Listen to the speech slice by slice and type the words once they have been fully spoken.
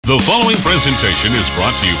The following presentation is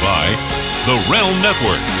brought to you by The Realm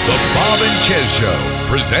Network. The Bob and Chez Show,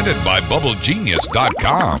 presented by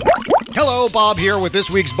BubbleGenius.com. Hello, Bob here with this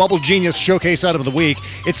week's Bubble Genius Showcase Item of the Week.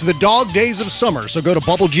 It's the dog days of summer, so go to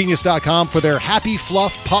BubbleGenius.com for their Happy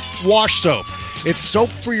Fluff Pup Wash Soap. It's soap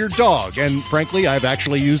for your dog, and frankly, I've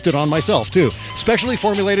actually used it on myself, too. Specially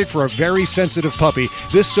formulated for a very sensitive puppy,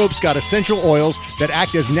 this soap's got essential oils that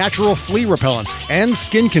act as natural flea repellents and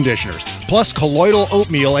skin conditioners, plus colloidal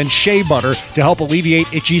oatmeal and shea butter to help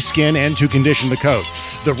alleviate itchy skin and to condition the coat.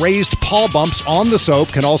 The raised paw bumps on the soap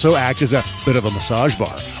can also act as a bit of a massage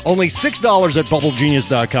bar. Only $6 at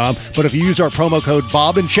BubbleGenius.com, but if you use our promo code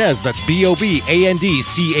Bob and Chez, that's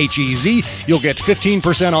BOBANDCHEZ, you'll get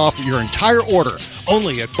 15% off your entire order,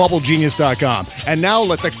 only at BubbleGenius.com. And now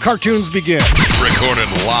let the cartoons begin. Recorded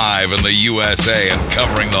live in the USA and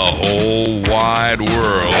covering the whole wide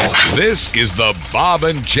world, this is the Bob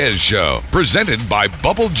and Chez Show, presented by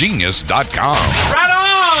BubbleGenius.com. Right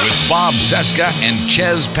on! With Bob Cesca and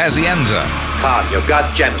Chez Pazienza. Khan, you've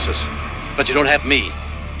got Genesis, but you don't have me.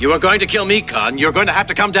 You are going to kill me, Khan. You're going to have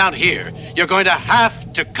to come down here. You're going to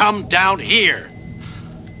have to come down here.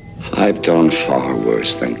 I've done far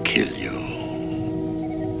worse than kill you.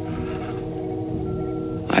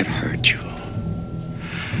 I've hurt you.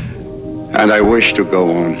 And I wish to go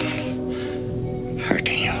on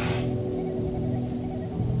hurting you.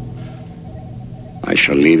 I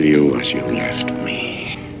shall leave you as you left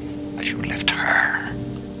me, as you left her,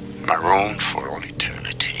 marooned for all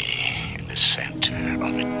eternity in the center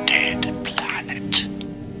of a dead planet.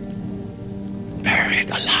 Buried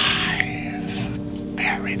alive.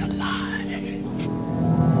 Buried alive.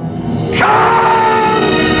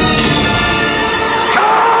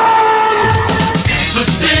 The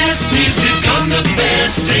best music on the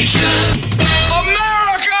best station.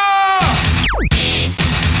 America!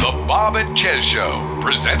 The Bob and Chez Show,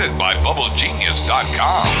 presented by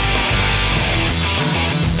BubbleGenius.com.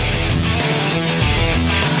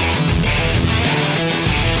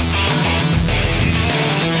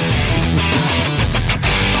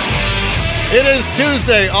 It is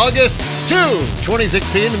Tuesday, August 2,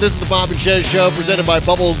 2016, and this is the Bob and Chez Show, presented by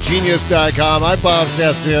BubbleGenius.com. I'm Bob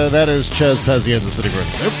Cesca, that is Chez Pazienza sitting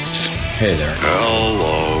right there. Hey there.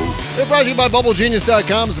 Hello. They're brought to you by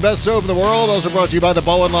BubbleGenius.com. It's the best soap in the world. Also brought to you by the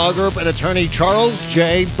Bowen Law Group and attorney Charles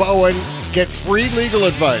J. Bowen. Get free legal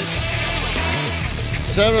advice.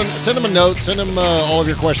 Send him a note. Send him all of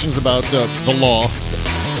your questions about the law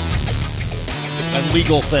and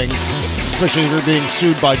legal things, especially if you're being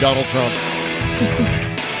sued by Donald Trump.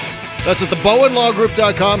 That's at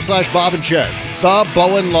thebowenlawgroup.com/Bob and Chez.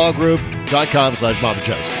 Thebowenlawgroup.com/Bob and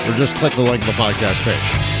Chez. Or just click the link in the podcast page.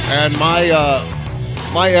 And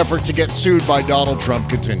my effort to get sued by Donald Trump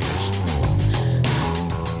continues.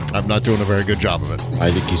 I'm not doing a very good job of it. I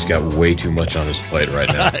think he's got way too much on his plate right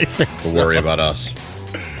now I think to worry about us.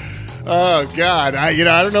 Oh God, I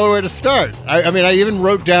don't know where to start. I mean, I even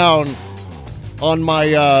wrote down on my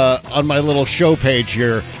little show page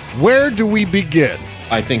here. Where do we begin?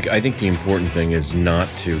 I think the important thing is not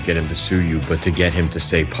to get him to sue you, but to get him to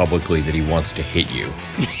say publicly that he wants to hit you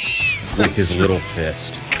with his little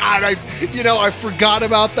fist. God, I forgot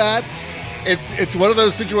about that. It's one of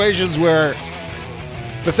those situations where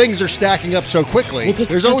the things are stacking up so quickly. Well,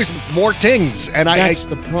 there's always more things, and that's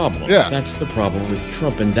the problem. Yeah. That's the problem with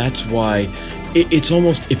Trump, and that's why it's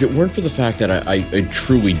almost, if it weren't for the fact that I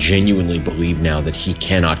truly, genuinely believe now that he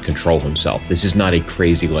cannot control himself. This is not a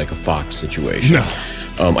crazy like a fox situation. No.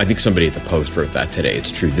 I think somebody at the Post wrote that today.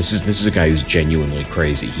 It's true. This is a guy who's genuinely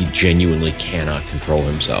crazy. He genuinely cannot control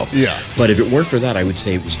himself. Yeah. But if it weren't for that, I would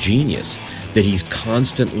say it was genius that he's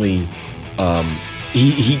constantly.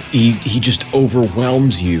 He just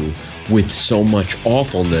overwhelms you with so much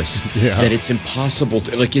awfulness that it's impossible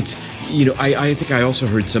to, like, it's, I think I also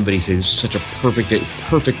heard somebody say this is such a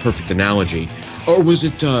perfect analogy. Or was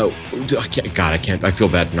it, I feel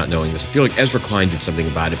bad for not knowing this. I feel like Ezra Klein did something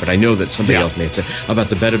about it, but I know that somebody else may have said about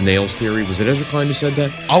the bed of nails theory. Was it Ezra Klein who said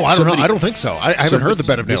that? Oh, I don't know. I don't think so. I haven't heard the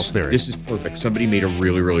bed of nails theory. This is perfect. Somebody made a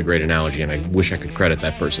really, really great analogy, and I wish I could credit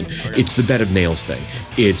that person. Okay. It's the bed of nails thing.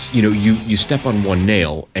 It's, you step on one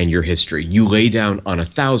nail and you're history. You lay down on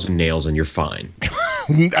 1,000 nails and you're fine.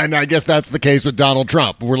 And I guess that's the case with Donald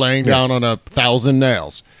Trump. We're laying down on 1,000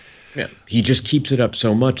 nails. Yeah, he just keeps it up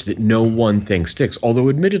so much that no one thing sticks. Although,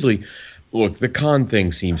 admittedly, look, the con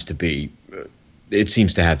thing seems to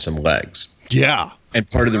have some legs. Yeah. And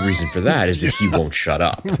part of the reason for that is that he won't shut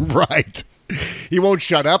up. Right. He won't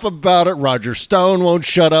shut up about it. Roger Stone won't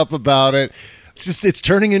shut up about it. it's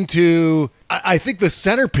turning into, I think, the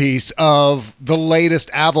centerpiece of the latest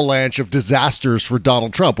avalanche of disasters for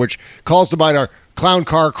Donald Trump, which calls to mind our clown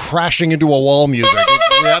car crashing into a wall music.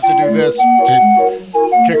 We have to do this to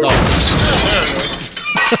kick off.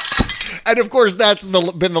 And of course, that's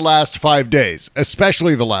been the last 5 days,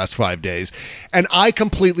 especially the last 5 days. And I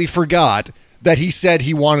completely forgot that he said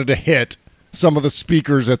he wanted to hit some of the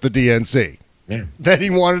speakers at the DNC. Yeah. That he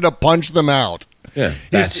wanted to punch them out. Yeah,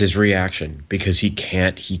 that's his reaction, because he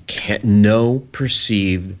can't, no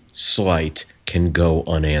perceived slight can go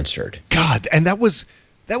unanswered. God, and that was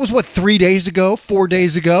what, 3 days ago, 4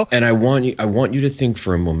 days ago? And I want you to think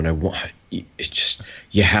for a moment.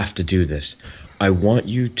 You have to do this. I want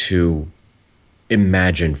you to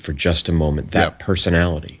imagine for just a moment that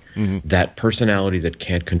personality. Mm-hmm. That personality that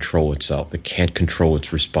can't control itself, that can't control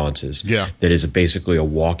its responses, that is basically a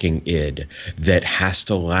walking id, that has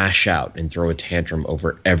to lash out and throw a tantrum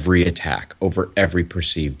over every attack, over every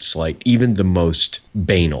perceived slight, even the most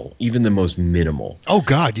banal, even the most minimal. Oh,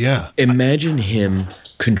 God, yeah. Imagine him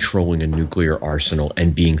controlling a nuclear arsenal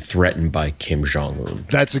and being threatened by Kim Jong-un.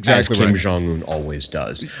 That's exactly right. As Kim right. Jong-un always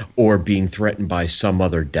does. Or being threatened by some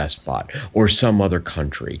other despot or some other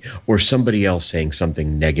country or somebody else saying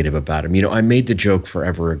something negative about him. You know, I made the joke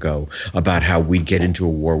forever ago about how we'd get into a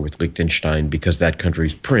war with Liechtenstein because that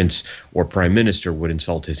country's prince or prime minister would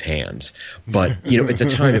insult his hands. But, you know, at the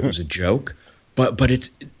time it was a joke. But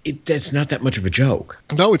it's not that much of a joke.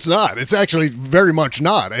 No, it's not. It's actually very much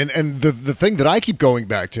not. And the thing that I keep going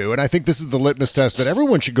back to, and I think this is the litmus test that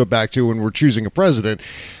everyone should go back to when we're choosing a president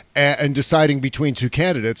and deciding between two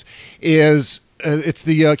candidates, is it's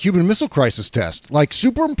the Cuban Missile Crisis test. Like,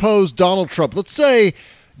 superimpose Donald Trump. Let's say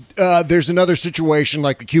there's another situation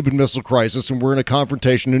like the Cuban Missile Crisis, and we're in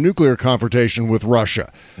a nuclear confrontation with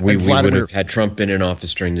Russia. We would have had Trump been in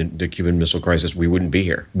office during the Cuban Missile Crisis. We wouldn't be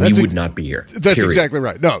here. We would not be here. That's period. Exactly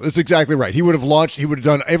right. No, that's exactly right. He would have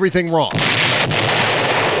done everything wrong.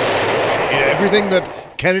 Everything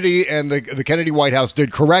that Kennedy and the Kennedy White House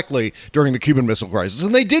did correctly during the Cuban Missile Crisis.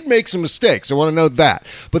 And they did make some mistakes. I want to note that.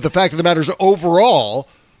 But the fact of the matter is, overall,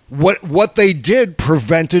 what they did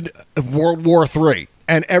prevented World War III.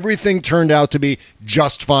 And everything turned out to be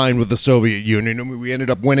just fine with the Soviet Union. I mean, we ended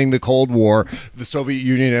up winning the Cold War. The Soviet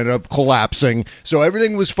Union ended up collapsing. So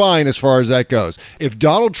everything was fine as far as that goes. If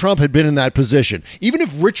Donald Trump had been in that position, even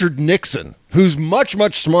if Richard Nixon, who's much,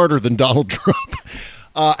 much smarter than Donald Trump,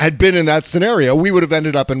 had been in that scenario, we would have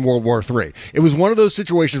ended up in World War III. It was one of those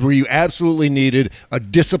situations where you absolutely needed a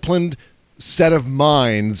disciplined set of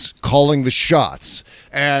minds calling the shots.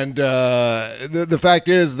 And the fact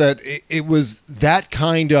is that it was that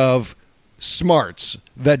kind of smarts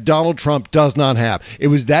that Donald Trump does not have. It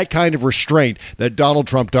was that kind of restraint that Donald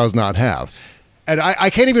Trump does not have. And I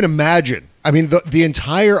can't even imagine. I mean, the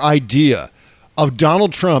entire idea of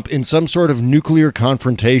Donald Trump in some sort of nuclear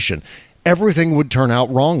confrontation, everything would turn out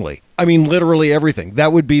wrongly. I mean, literally everything.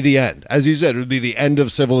 That would be the end. As you said, it would be the end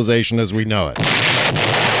of civilization as we know it.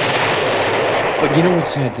 But you know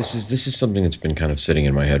what's sad? This is something that's been kind of sitting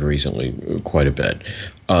in my head recently quite a bit.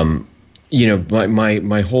 You know,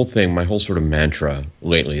 my whole thing, my whole sort of mantra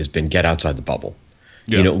lately has been get outside the bubble.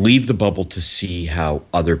 Yeah. You know, leave the bubble to see how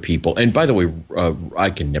other people. And by the way, I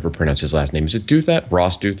can never pronounce his last name. Is it Duthat?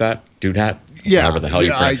 Ross Duthat? Duthat? Yeah, whatever the hell you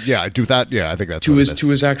pronounce. Duthat. Yeah, I think that's to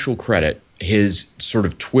his actual credit, his sort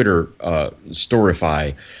of Twitter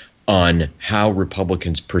storify on how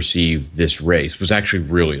Republicans perceive this race was actually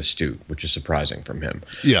really astute, which is surprising from him.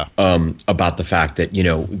 Yeah. About the fact that, you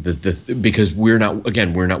know, because we're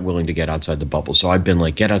not willing to get outside the bubble. So I've been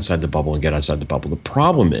like, get outside the bubble and get outside the bubble. The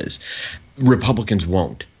problem is Republicans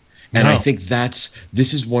won't. And I think this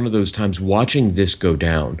is one of those times, watching this go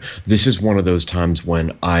down, this is one of those times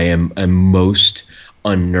when I am most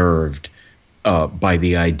unnerved by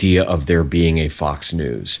the idea of there being a Fox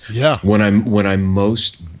News. Yeah. When I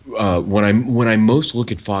most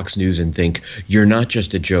look at Fox News and think you're not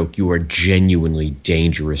just a joke, you are genuinely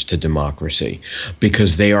dangerous to democracy,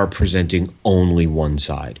 because they are presenting only one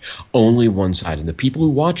side. And the people who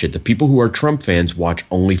watch it, the people who are Trump fans, watch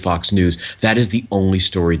only Fox News. That is the only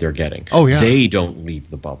story they're getting. Oh, yeah. They don't leave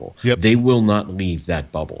the bubble. Yep. They will not leave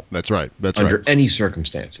that bubble. That's right. Under any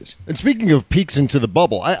circumstances. And speaking of peeks into the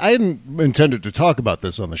bubble, I hadn't intended to talk about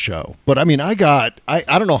this on the show, but I mean, I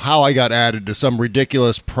don't know how I got added to some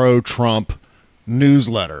ridiculous pro-Trump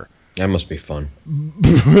newsletter. That must be fun.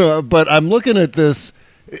 But I'm looking at this.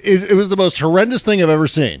 It was the most horrendous thing I've ever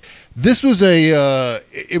seen. This was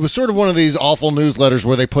it was sort of one of these awful newsletters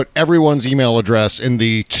where they put everyone's email address in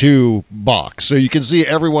the to box. So you can see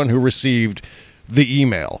everyone who received the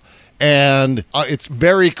email. And it's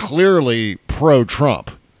very clearly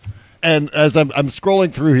pro-Trump. And as I'm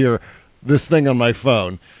scrolling through here, this thing on my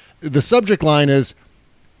phone, the subject line is,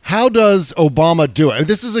 how does Obama do it? And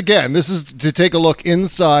this is to take a look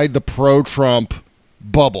inside the pro-Trump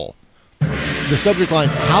bubble. The subject line,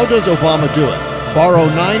 how does Obama do it? Borrow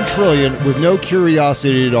 $9 trillion with no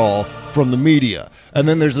curiosity at all from the media. And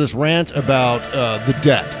then there's this rant about the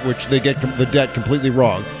debt, which they get the debt completely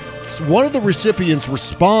wrong. One of the recipients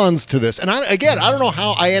responds to this. And I don't know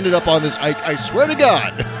how I ended up on this. I swear to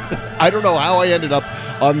God, I don't know how I ended up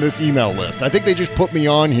on this email list. I think they just put me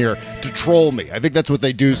on here to troll me. I think that's what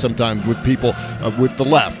they do sometimes with people with the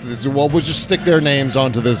left. They say, well, we'll just stick their names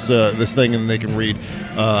onto this thing and they can read.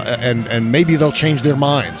 And maybe they'll change their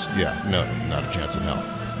minds. Yeah, no, not a chance in hell.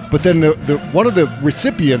 But then one of the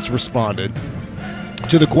recipients responded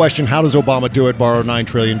to the question, how does Obama do it, borrow $9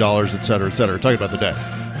 trillion, et cetera, talking about the debt.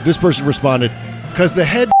 This person responded, because the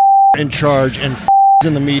head in charge and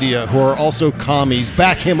in the media, who are also commies,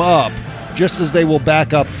 back him up, just as they will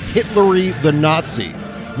back up Hitlery the Nazi.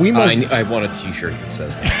 I want a t-shirt that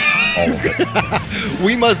says that. All of it.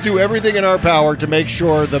 We must do everything in our power to make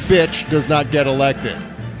sure the bitch does not get elected.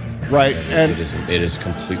 Right. And it is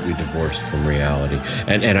completely divorced from reality.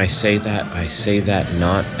 And I say that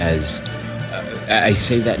not as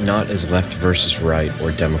left versus right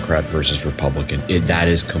or Democrat versus Republican. That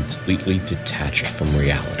is completely detached from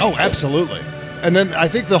reality. Oh, absolutely. And then I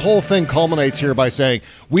think the whole thing culminates here by saying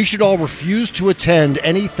we should all refuse to attend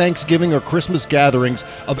any Thanksgiving or Christmas gatherings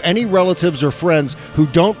of any relatives or friends who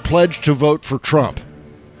don't pledge to vote for Trump.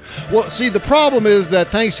 Well, see, the problem is that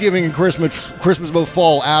Thanksgiving and Christmas both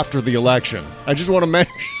fall after the election. I just want to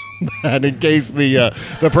mention that in case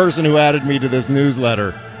the person who added me to this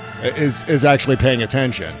newsletter is actually paying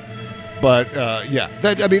attention. But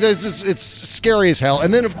it's scary as hell.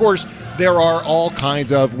 And then, of course, there are all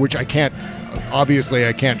kinds of, which I can't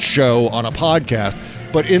show on a podcast,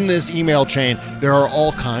 but in this email chain, there are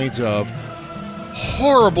all kinds of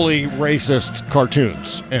horribly racist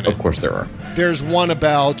cartoons in it. Of course there are. There's one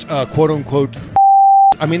about, quote unquote,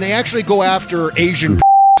 I mean, they actually go after Asian.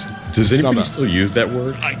 Does anybody still use that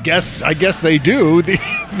word? I guess they do.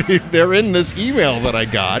 They're in this email that I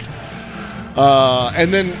got.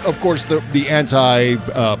 And then, of course, the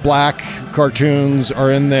anti-black cartoons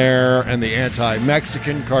are in there, and the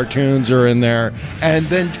anti-Mexican cartoons are in there. And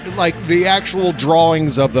then, like, the actual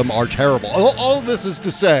drawings of them are terrible. All of this is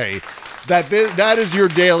to say that that is your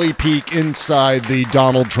daily peek inside the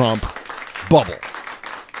Donald Trump bubble.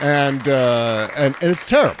 And it's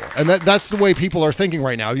terrible. And that's the way people are thinking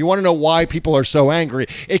right now. If you want to know why people are so angry,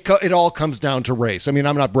 it all comes down to race. I mean,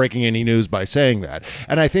 I'm not breaking any news by saying that.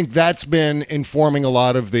 And I think that's been informing a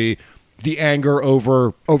lot of the anger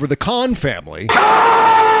over the Khan family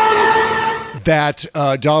that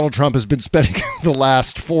Donald Trump has been spending the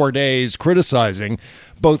last 4 days criticizing,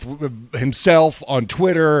 both himself on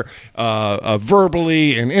Twitter,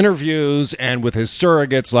 verbally in interviews, and with his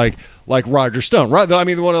surrogates like Roger Stone. I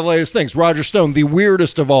mean, one of the latest things, Roger Stone, the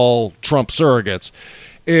weirdest of all Trump surrogates,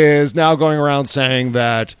 is now going around saying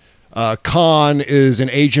that Khan is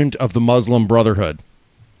an agent of the Muslim Brotherhood.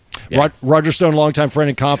 Yeah. Roger Stone, longtime friend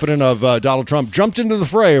and confidant of Donald Trump, jumped into the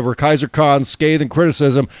fray over Kaiser Khan's scathing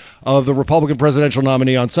criticism of the Republican presidential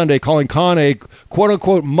nominee on Sunday, calling Khan a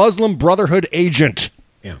quote-unquote Muslim Brotherhood agent.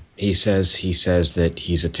 Yeah, he says that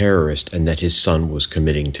he's a terrorist and that his son was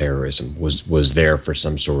committing terrorism, was there for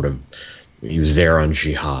some sort of, he was there on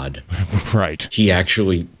jihad. Right. He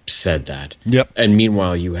actually said that. Yep. And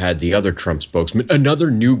meanwhile, you had the other Trump spokesman, another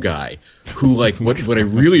new guy, who, like, what I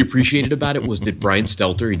really appreciated about it was that Brian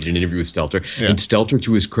Stelter, he did an interview with Stelter, yeah. And Stelter,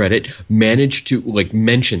 to his credit, managed to, like,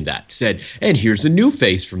 mention that, said, and here's a new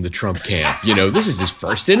face from the Trump camp. You know, this is his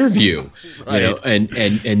first interview. Right. You know, and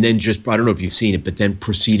then just, I don't know if you've seen it, but then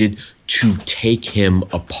proceeded to take him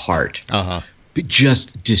apart. Uh-huh.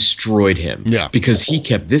 Just destroyed him. Yeah. Because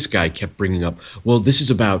this guy kept bringing up, well, this is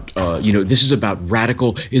about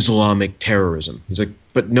radical Islamic terrorism. He's like,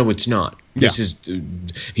 but no, it's not. This is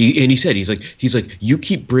he's like, you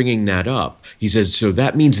keep bringing that up. He says, so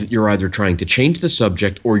that means that you're either trying to change the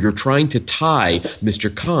subject or you're trying to tie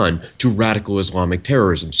Mr. Khan to radical Islamic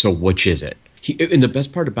terrorism. So which is it? And the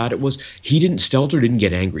best part about it was Stelter didn't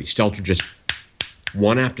get angry. Stelter just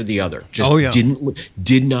one after the other.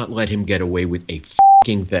 Did not let him get away with a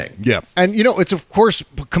fucking thing. Yeah. And, you know, it's, of course,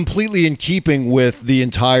 completely in keeping with the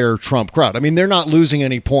entire Trump crowd. I mean, they're not losing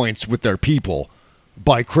any points with their people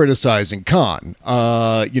by criticizing Khan.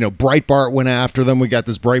 Breitbart went after them. We got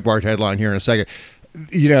this Breitbart headline here in a second.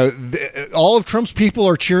 You know, all of Trump's people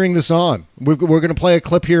are cheering this on. We're going to play a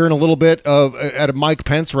clip here in a little bit at a Mike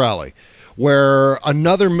Pence rally where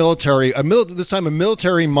another military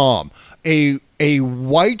mom, a a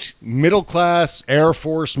white middle-class Air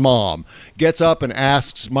Force mom gets up and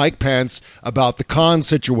asks Mike Pence about the Khan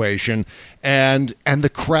situation, and the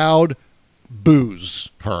crowd boos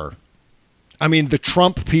her. I mean, the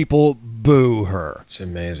Trump people boo her. It's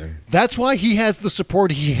amazing. That's why he has the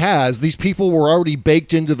support he has. These people were already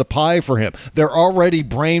baked into the pie for him. They're already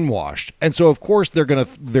brainwashed. And so, of course, they're gonna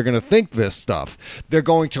think this stuff. They're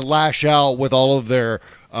going to lash out with all of their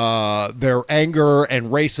anger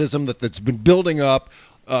and racism that's been building up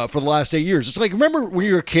for the last 8 years. It's like, remember when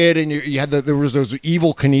you were a kid and you had there was those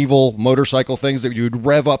Evel Knievel motorcycle things that you would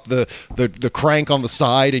rev up the crank on the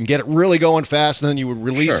side and get it really going fast, and then you would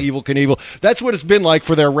release Evel Knievel. That's what it's been like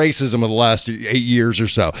for their racism of the last 8 years or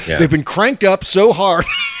so. Yeah. They've been cranked up so hard,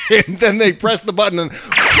 and then they press the button and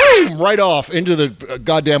boom, right off into the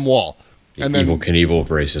goddamn wall. And Evel Knievel of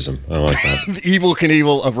racism. I like that. The Evel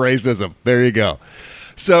Knievel of racism. There you go.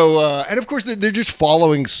 So, and of course, they're just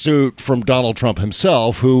following suit from Donald Trump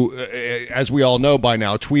himself, who, as we all know by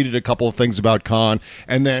now, tweeted a couple of things about Khan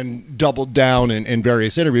and then doubled down in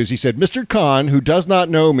various interviews. He said, Mr. Khan, who does not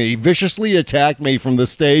know me, viciously attacked me from the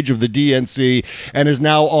stage of the DNC and is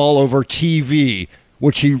now all over TV,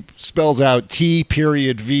 which he spells out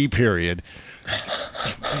T.V.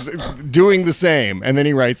 Doing the same. And then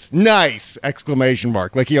he writes, nice! Exclamation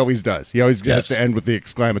mark, like he always does. He always has to end with the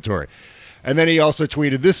exclamatory. And then he also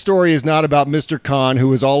tweeted, this story is not about Mr. Khan,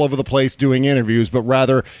 who is all over the place doing interviews, but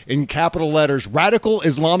rather, in capital letters, radical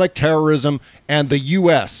Islamic terrorism and the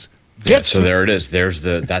U.S. So there it is.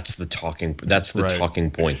 That's the talking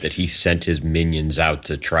point that he sent his minions out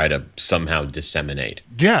to try to somehow disseminate.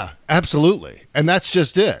 Yeah, absolutely. And that's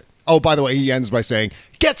just it. Oh, by the way, he ends by saying,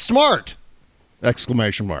 get smart!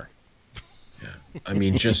 Exclamation mark. Yeah. I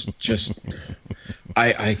mean,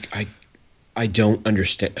 I don't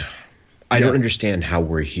understand. I don't understand how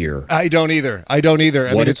we're here. I don't either.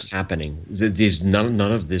 What is happening? None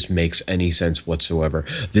of this makes any sense whatsoever.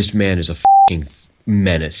 This man is a fucking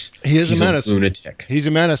menace. He's a menace. A lunatic. He's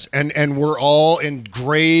a menace, and we're all in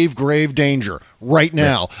grave danger right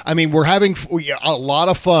now. Yeah. I mean, we're having a lot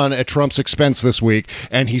of fun at Trump's expense this week,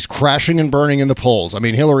 and he's crashing and burning in the polls. I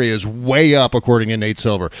mean, Hillary is way up, according to Nate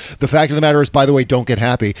Silver. The fact of the matter is, by the way, don't get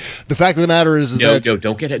happy. The fact of the matter is that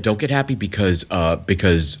don't get happy because Julian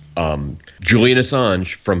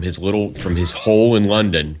Assange from his hole in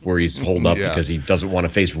London where he's holed up because he doesn't want to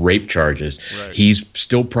face rape charges. Right. He's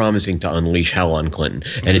still promising to unleash hell on Clinton,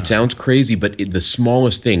 and it sounds crazy, but the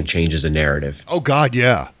smallest thing changes a narrative. Oh God,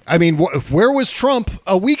 yeah. I mean, where was Trump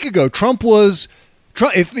a week ago? Trump.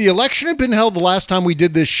 If the election had been held the last time we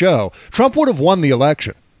did this show, Trump would have won the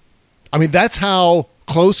election. I mean, that's how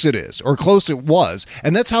close it is, or close it was,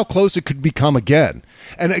 and that's how close it could become again.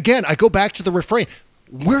 And again, I go back to the refrain.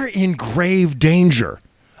 We're in grave danger.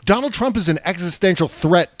 Donald Trump is an existential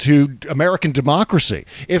threat to American democracy,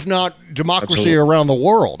 if not democracy around the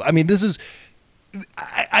world. I mean, this is...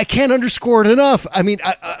 I can't underscore it enough. I mean,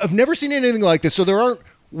 I've never seen anything like this. So there aren't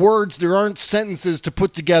words, there aren't sentences to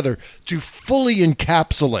put together to fully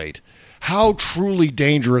encapsulate how truly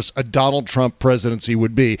dangerous a Donald Trump presidency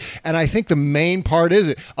would be. And I think the main part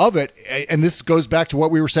of it, and this goes back to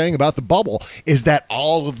what we were saying about the bubble, is that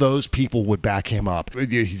all of those people would back him up.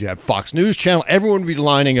 You'd have Fox News Channel, everyone would be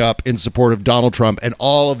lining up in support of Donald Trump and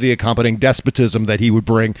all of the accompanying despotism that he would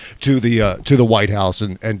bring to the White House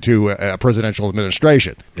and to a presidential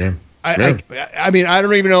administration. Yeah. I mean, I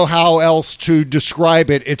don't even know how else to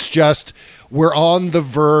describe it. It's just we're on the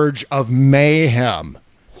verge of mayhem.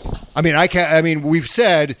 I mean,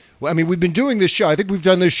 we've been doing this show. I think we've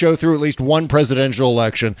done this show through at least one presidential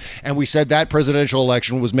election, and we said that presidential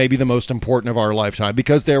election was maybe the most important of our lifetime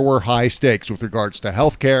because there were high stakes with regards to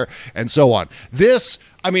health care and so on. This,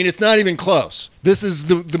 I mean, it's not even close. This is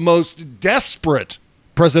the most desperate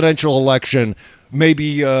presidential election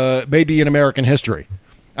maybe in American history.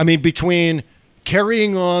 I mean, between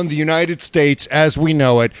carrying on the United States as we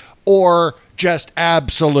know it or just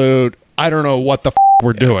absolute, I don't know what the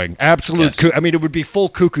we're doing. Absolute. Yes. I mean, it would be full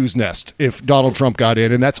cuckoo's nest if Donald Trump got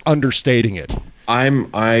in, and that's understating it.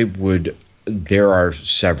 There are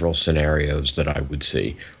several scenarios that I would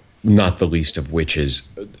see, not the least of which is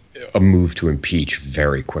a move to impeach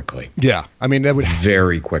very quickly. Yeah. I mean, that would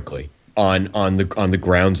very quickly on the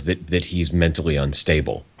grounds that he's mentally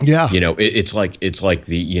unstable. Yeah. It's like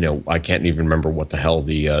the, I can't even remember what the hell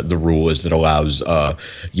the rule is that allows,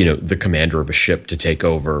 the commander of a ship to take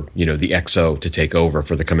over, the XO to take over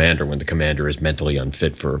for the commander when the commander is mentally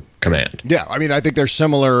unfit for command. Yeah. I mean, I think there's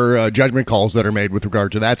similar judgment calls that are made with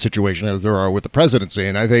regard to that situation as there are with the presidency.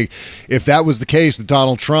 And I think if that was the case with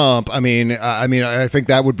Donald Trump, I think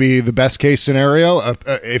that would be the best case scenario.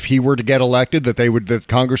 If he were to get elected, that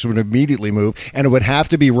Congress would immediately move, and it would have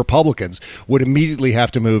to be Republicans would immediately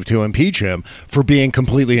have to move to impeach him for being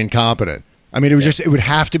completely incompetent. I mean, it would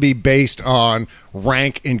have to be based on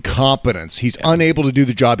rank incompetence. He's unable to do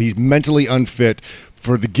the job. He's mentally unfit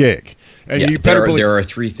for the gig. And you better believe there are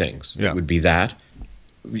three things. It would be that,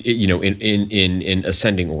 in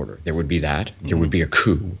ascending order. There would be that. There would be a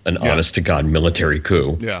coup, an honest to God military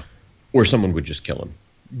coup. Yeah. Or someone would just kill him.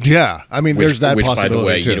 Yeah. I mean, there's that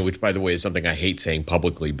possibility too. Which, by the way, is something I hate saying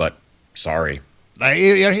publicly, but sorry.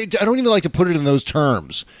 I don't even like to put it in those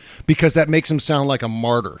terms because that makes him sound like a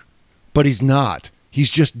martyr. But he's not.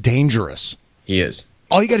 He's just dangerous. He is.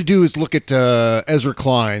 All you got to do is look at Ezra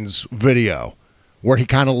Klein's video where he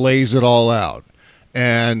kind of lays it all out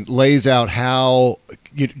and lays out how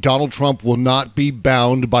Donald Trump will not be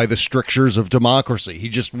bound by the strictures of democracy. He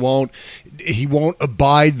just won't. He won't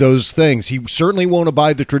abide those things. He certainly won't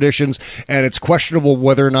abide the traditions, and it's questionable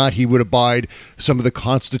whether or not he would abide some of the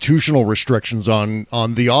constitutional restrictions on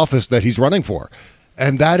the office that he's running for.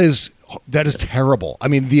 And that is terrible. I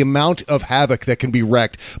mean, the amount of havoc that can be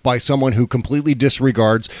wreaked by someone who completely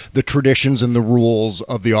disregards the traditions and the rules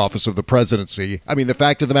of the office of the presidency. I mean, the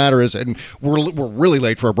fact of the matter is, and we're really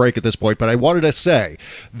late for a break at this point, but I wanted to say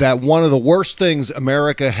that one of the worst things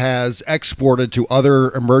America has exported to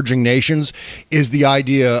other emerging nations is the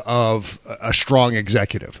idea of a strong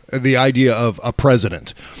executive, the idea of a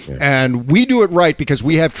president. Yeah. And we do it right because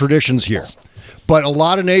we have traditions here. But a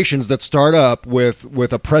lot of nations that start up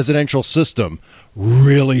with a presidential system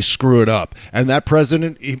really screw it up. And that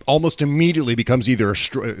president almost immediately becomes either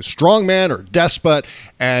a strong man or despot,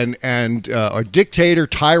 and a dictator.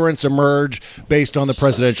 Tyrants emerge based on the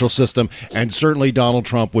presidential system. And certainly Donald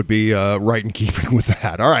Trump would be right in keeping with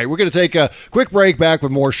that. All right, we're going to take a quick break, back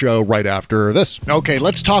with more show right after this. Okay,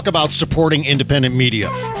 let's talk about supporting independent media.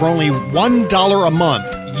 For only $1 a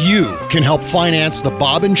month, you can help finance the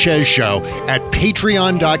Bob and Chez Show at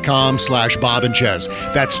patreon.com/Bob and Chez.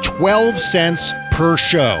 That's 12 cents per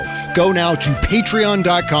show. Go now to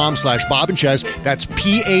patreon.com/Bob and Chez. That's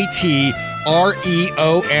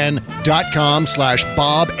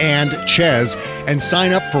patreon.com/Bob and Chez, and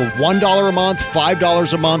sign up for $1 a month,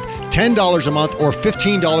 $5 a month, $10 a month, or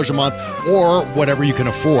 $15 a month, or whatever you can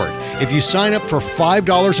afford. If you sign up for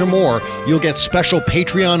 $5 or more, you'll get special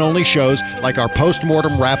Patreon-only shows like our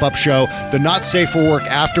post-mortem wrap-up show, the Not Safe for Work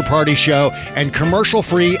after-party show, and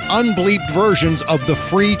commercial-free, unbleeped versions of the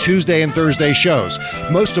free Tuesday and Thursday shows.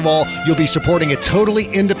 Most of all, you'll be supporting a totally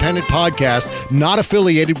independent podcast, not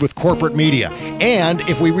affiliated with corporate media. And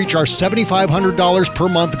if we reach our $7,500 per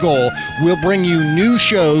month goal, we'll bring you new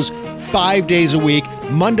shows 5 days a week,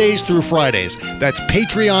 Mondays through Fridays. That's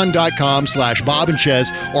patreon.com/Bob and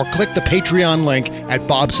Chez, or click the Patreon link at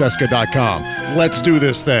bobcesca.com. Let's do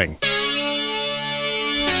this thing.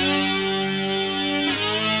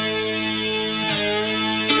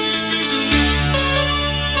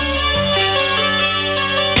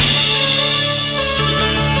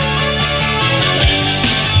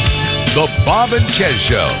 The Bob and Chez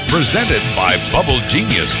Show, presented by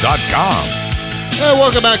BubbleGenius.com. Hey,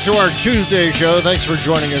 welcome back to our Tuesday show. Thanks for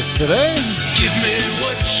joining us today. Give me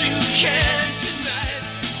what you can tonight.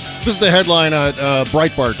 This is the headline at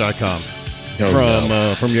Breitbart.com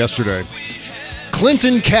from yesterday.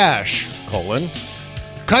 Clinton Cash,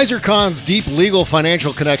 Kaiser Khan's deep legal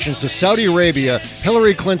financial connections to Saudi Arabia,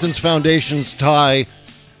 Hillary Clinton's foundation tie...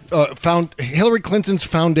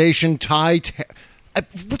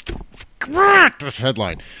 this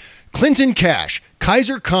headline. Clinton Cash,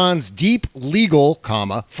 Kaiser Khan's deep legal,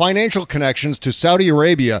 financial connections to Saudi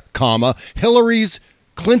Arabia, Hillary's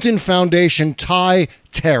Clinton Foundation tie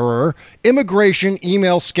terror, immigration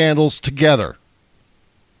email scandals together.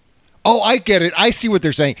 Oh, I get it. I see what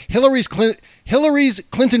they're saying. Hillary's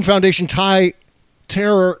Clinton Foundation tie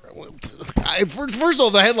terror. First of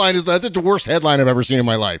all, the headline is that's the worst headline I've ever seen in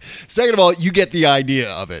my life. Second of all, you get the idea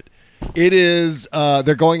of it. It is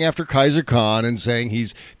they're going after Kaiser Khan and saying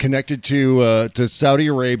he's connected to Saudi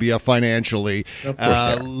Arabia financially. Of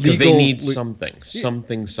course, because they need something.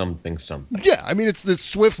 Yeah, I mean it's this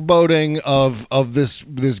swift boating of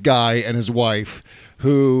this guy and his wife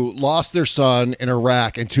who lost their son in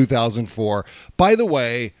Iraq in 2004. By the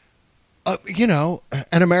way, an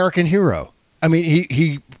American hero. I mean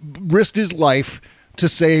he risked his life to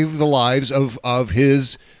save the lives of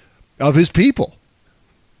his people.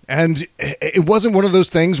 And it wasn't one of those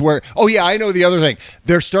things where, oh, yeah, I know the other thing.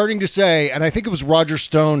 They're starting to say, and I think it was Roger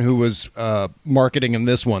Stone who was marketing in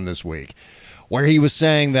this one this week, where he was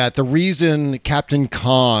saying that the reason Captain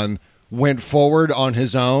Khan went forward on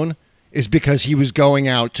his own is because he was going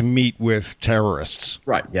out to meet with terrorists.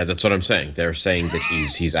 Right. Yeah, that's what I'm saying. They're saying that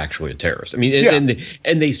he's actually a terrorist. I mean,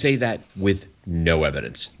 and they say that with no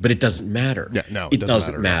evidence, but it doesn't matter. Yeah, no, it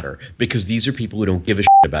doesn't matter because these are people who don't give a shit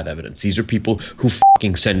about evidence. These are people who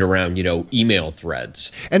fucking send around, email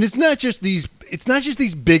threads. And it's not just these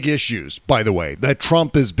big issues, by the way, that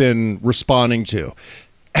Trump has been responding to.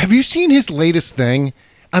 Have you seen his latest thing?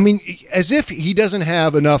 I mean, as if he doesn't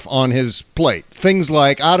have enough on his plate. Things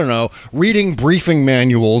like, I don't know, reading briefing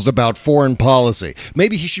manuals about foreign policy.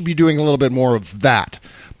 Maybe he should be doing a little bit more of that.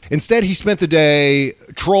 Instead, he spent the day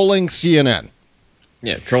trolling CNN.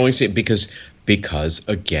 Yeah, trolling CNN because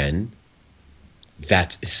again,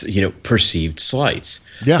 that's perceived slights.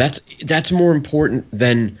 Yeah, that's more important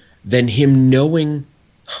than him knowing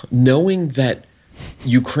that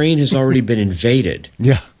Ukraine has already been invaded.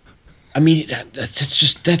 Yeah. I mean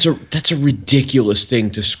that's a ridiculous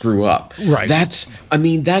thing to screw up. Right. That's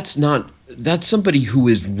somebody who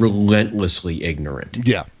is relentlessly ignorant.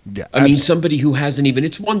 Yeah. I mean, somebody who hasn't even.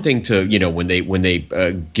 It's one thing to when they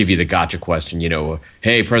give you the gotcha question.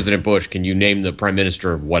 Hey, President Bush, can you name the prime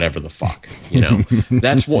minister of whatever the fuck?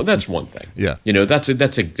 That's one thing. Yeah. That's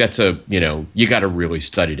a you got to really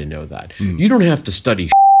study to know that. You don't have to study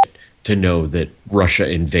to know that Russia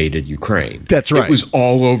invaded Ukraine. That's right. It was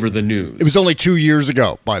all over the news. It was only 2 years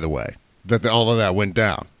ago, by the way, that all of that went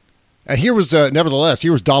down. And here was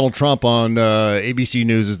Donald Trump on ABC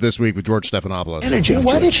News This Week with George Stephanopoulos.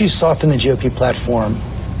 Why did you soften the GOP platform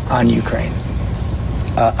on Ukraine?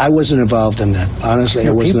 I wasn't involved in that. Honestly,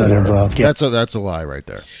 I was not involved. Yeah. That's a lie right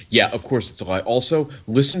there. Yeah, of course it's a lie. Also,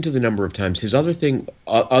 listen to the number of times his other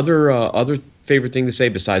favorite thing to say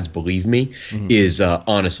besides "believe me" is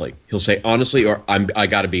honestly. He'll say honestly, or I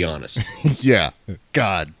got to be honest. Yeah,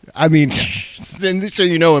 God. I mean,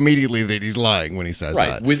 so immediately that he's lying when he says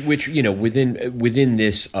that. Right. Which within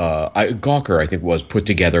this, Gawker I think was put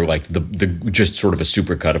together like the just sort of a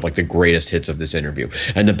supercut of like the greatest hits of this interview.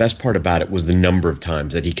 And the best part about it was the number of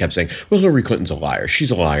times that he kept saying, "Well, Hillary Clinton's a liar.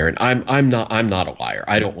 She's a liar, and I'm not a liar.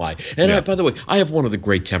 I don't lie." And by the way, I have one of the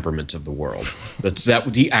great temperaments of the world.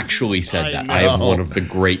 That he actually said that. I have one of the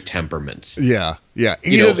great temperaments. Yeah. Yeah,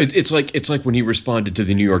 it's like when he responded to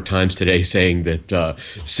the New York Times today saying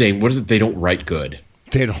what is it? They don't write good.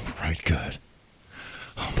 They don't write good.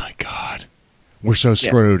 Oh my God. We're so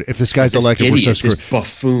screwed. Yeah. If this guy's elected, we're so screwed. This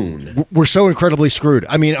buffoon. We're so incredibly screwed.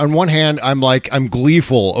 I mean, on one hand, I'm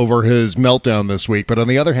gleeful over his meltdown this week, but on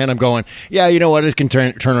the other hand, I'm going, yeah, you know what? It can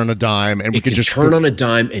turn on a dime, and we can just turn on a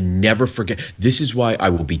dime and never forget. This is why I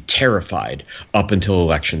will be terrified up until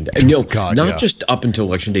Election Day. Not just up until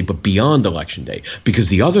Election Day, but beyond Election Day, because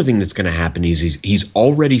the other thing that's going to happen is he's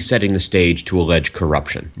already setting the stage to allege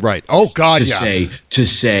corruption. Right. Oh God. To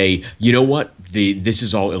say, you know what? This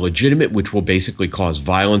is all illegitimate, which will basically cause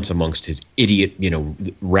violence amongst his idiot,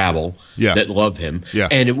 rabble that love him. Yeah.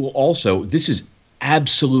 And it will also, this is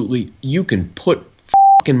absolutely, you can put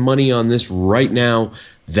fucking money on this right now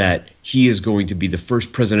that he is going to be the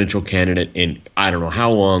first presidential candidate in I don't know how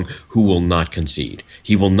long who will not concede.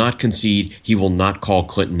 He will not concede. He will not call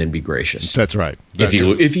Clinton and be gracious. That's right. If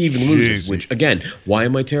he even loses, which again, why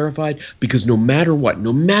am I terrified? Because no matter what,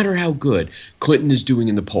 no matter how good Clinton is doing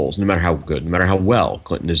in the polls, no matter how good, no matter how well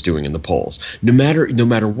Clinton is doing in the polls, no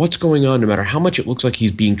matter what's going on, no matter how much it looks like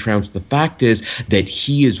he's being trounced, the fact is that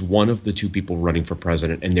he is one of the two people running for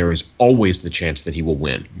president, and there is always the chance that he will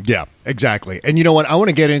win. Yeah, exactly. And you know what? I want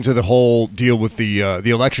to get into the whole deal with the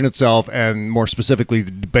election itself, and more specifically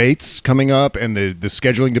the debates coming up and the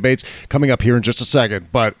scheduling debates coming up here in just a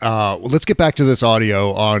second. But let's get back to this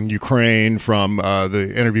audio on Ukraine from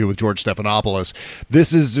the interview with George Stephanopoulos.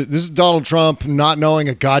 This is Donald Trump not knowing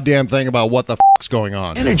a goddamn thing about what the f***'s going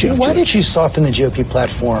on. Why did you soften the GOP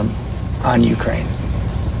platform on Ukraine?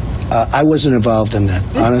 I wasn't involved in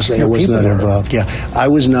that. Honestly, I was not involved. Yeah, I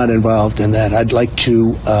was not involved in that. I'd like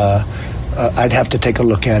to. I'd have to take a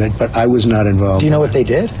look at it, but I was not involved. Do you know what they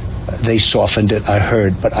did? They softened it, I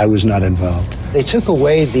heard, but I was not involved. They took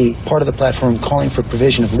away the part of the platform calling for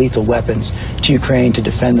provision of lethal weapons to Ukraine to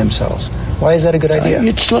defend themselves. Why is that a good idea?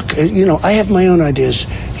 I have my own ideas.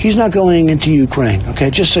 He's not going into Ukraine, okay?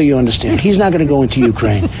 Just so you understand. He's not going to go into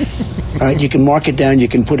Ukraine. All right, you can mark it down, you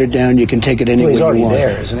can put it down, you can take it anywhere you want. He's already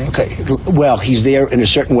there, isn't he? Okay, well, he's there in a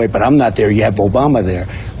certain way, but I'm not there. You have Obama there.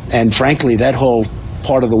 And frankly, that whole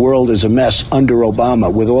part of the world is a mess under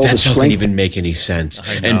Obama with all that the strength. That doesn't even make any sense.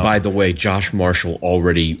 And by the way, Josh Marshall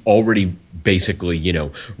already basically,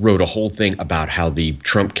 wrote a whole thing about how the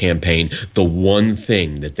Trump campaign, the one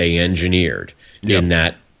thing that they engineered in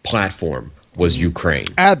that platform was Ukraine.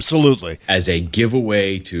 Absolutely. As a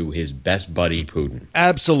giveaway to his best buddy, Putin.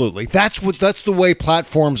 Absolutely. That's the way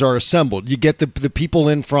platforms are assembled. You get the people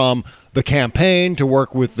in from the campaign to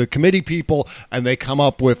work with the committee people, and they come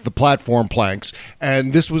up with the platform planks.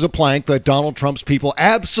 And this was a plank that Donald Trump's people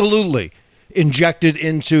absolutely injected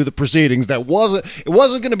into the proceedings. It wasn't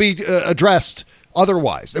going to be addressed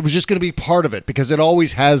otherwise. It was just going to be part of it because it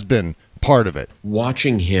always has been part of it.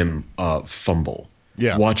 Watching him fumble.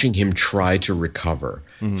 Yeah. Watching him try to recover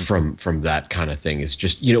from that kind of thing is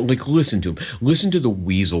just, listen to him. Listen to the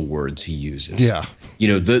weasel words he uses. Yeah.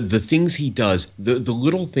 The things he does, the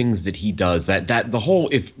little things that he does, that the whole,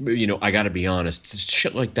 I got to be honest,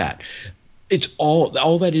 shit like that. It's all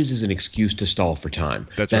that is an excuse to stall for time.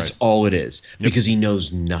 That's right. All it is. Because he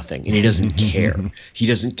knows nothing and he doesn't care. He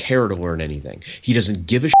doesn't care to learn anything. He doesn't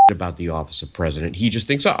give a shit about the office of president. He just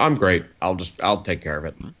thinks, I'm great. I'll take care of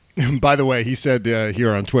it. By the way, he said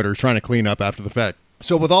here on Twitter, trying to clean up after the fact.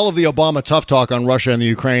 So with all of the Obama tough talk on Russia and the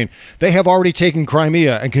Ukraine, they have already taken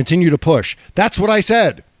Crimea and continue to push. That's what I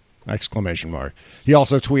said! ! He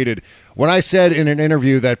also tweeted, when I said in an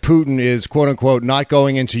interview that Putin is, quote unquote, not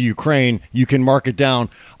going into Ukraine, you can mark it down.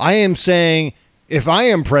 I am saying if I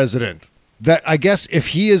am president, that I guess if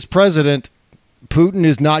he is president, Putin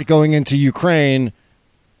is not going into Ukraine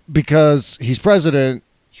because he's president.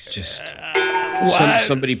 He's just...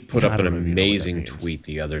 Somebody put up an amazing tweet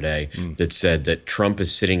the other day that said that Trump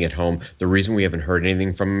is sitting at home. The reason we haven't heard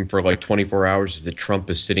anything from him for like 24 hours is that Trump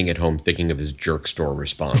is sitting at home thinking of his jerk store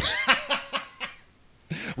response.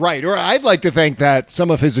 Right. Or I'd like to think that some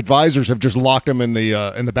of his advisors have just locked him in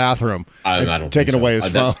the bathroom and taken away his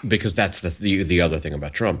phone. Because that's the other thing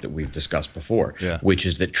about Trump that we've discussed before, which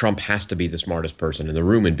is that Trump has to be the smartest person in the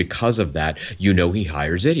room. And because of that, he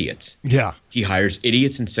hires idiots. Yeah. He hires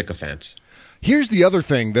idiots and sycophants. Here's the other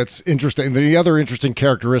thing that's interesting, the other interesting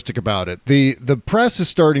characteristic about it. The press is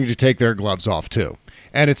starting to take their gloves off, too.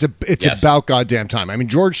 And it's about goddamn time. I mean,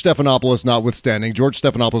 George Stephanopoulos notwithstanding, George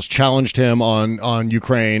Stephanopoulos challenged him on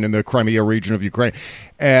Ukraine and the Crimea region of Ukraine.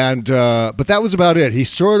 And but that was about it. He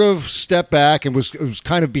sort of stepped back and was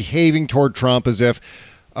kind of behaving toward Trump as if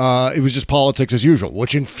it was just politics as usual,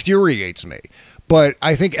 which infuriates me. But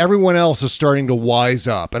I think everyone else is starting to wise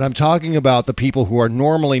up. And I'm talking about the people who are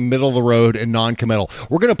normally middle of the road and non-committal.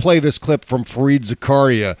 We're going to play this clip from Fareed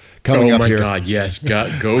Zakaria coming up here. Oh, my God, yes. Go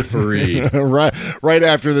Fareed. right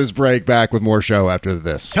after this break, back with more show after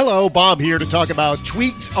this. Hello, Bob here to talk about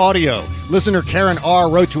Tweaked Audio. Listener Karen R.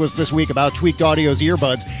 wrote to us this week about Tweaked Audio's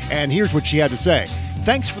earbuds, and here's what she had to say.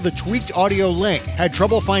 Thanks for the Tweaked Audio link. Had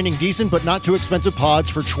trouble finding decent but not too expensive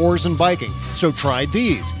pods for chores and biking, so tried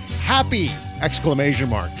these. Happy! !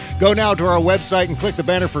 Go now to our website and click the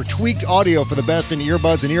banner for Tweaked Audio for the best in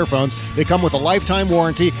earbuds and earphones. They come with a lifetime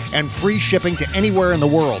warranty and free shipping to anywhere in the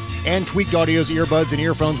world. And Tweaked Audio's earbuds and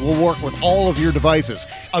earphones will work with all of your devices.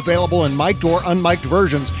 Available in mic'd or unmic'd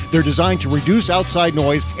versions, they're designed to reduce outside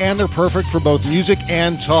noise, and they're perfect for both music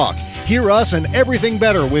and talk. Hear us and everything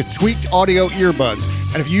better with Tweaked Audio earbuds.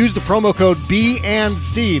 And if you use the promo code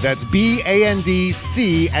B&C, that's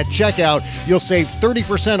B-A-N-D-C at checkout, you'll save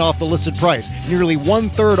 30% off the listed price. Nearly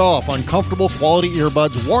 1/3 off on comfortable quality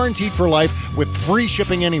earbuds, warranted for life with free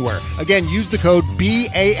shipping anywhere. Again, use the code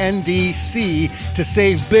B-A-N-D-C to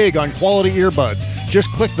save big on quality earbuds.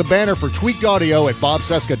 Just click the banner for Tweaked Audio at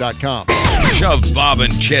bobcesca.com. Shove Bob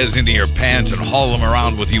and Chez into your pants and haul them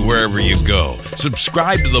around with you wherever you go.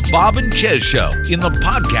 Subscribe to the Bob and Chez Show in the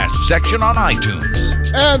podcast section on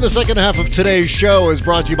iTunes. And the second half of today's show is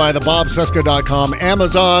brought to you by the bobcesca.com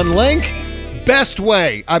Amazon link. Best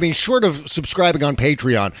way, short of subscribing on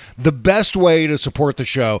Patreon, the best way to support the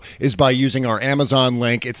show is by using our Amazon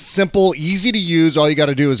link. It's simple, easy to use. All you got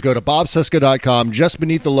to do is go to bobcesca.com. Just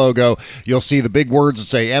beneath the logo, you'll see the big words that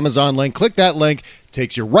say Amazon link. Click that link.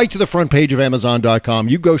 Takes you right to the front page of Amazon.com.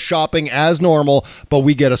 You go shopping as normal, but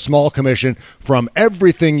we get a small commission from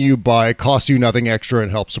everything you buy. It costs you nothing extra and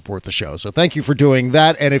helps support the show. So thank you for doing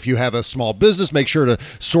that. And if you have a small business, make sure to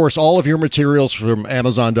source all of your materials from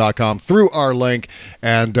Amazon.com through our link.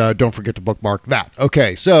 And don't forget to bookmark that.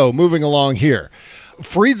 Okay, so moving along here.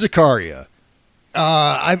 Fareed Zakaria.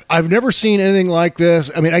 I've never seen anything like this.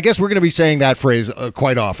 I guess we're going to be saying that phrase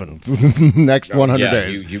quite often next 100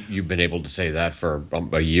 days. You've been able to say that for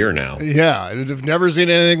a year now. Yeah, I've never seen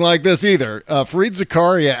anything like this either. Fareed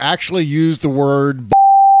Zakaria actually used the word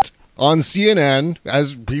on CNN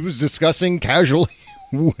as he was discussing casually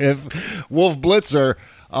with Wolf Blitzer,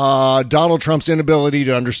 Donald Trump's inability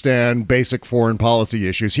to understand basic foreign policy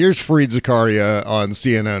issues. Here's Fareed Zakaria on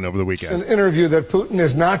CNN over the weekend. An interview that Putin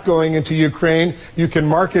is not going into Ukraine. You can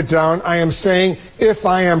mark it down. I am saying, if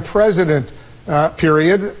I am president,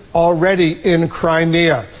 period, already in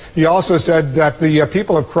Crimea. He also said that the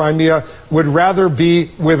people of Crimea would rather be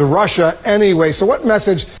with Russia anyway. So what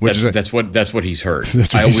message? That's what he's heard.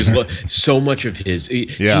 I always look so much of his.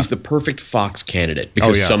 He's the perfect Fox candidate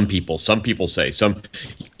because some people say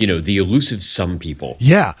the elusive some people.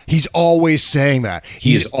 Yeah, he's always saying that.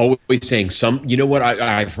 He's always saying some. You know what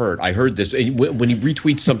I've heard? I heard this when he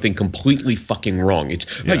retweets something completely fucking wrong. It's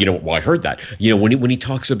I heard that. When he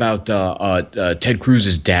talks about Ted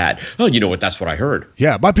Cruz's dad. Oh, you know what? That's what I heard.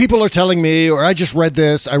 Yeah, my people are telling me, or I just read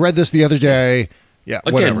this. I read this the other day. Yeah,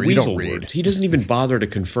 again, whatever. You weasel don't read. words. He doesn't even bother to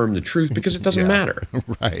confirm the truth because it doesn't matter.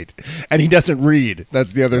 Right, and he doesn't read.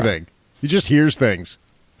 That's the other thing. He just hears things.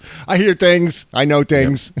 I hear things. I know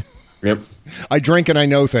things. Yep. I drink and I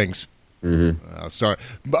know things. Mm-hmm. Sorry.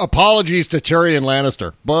 Apologies to Tyrion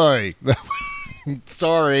Lannister. Boy.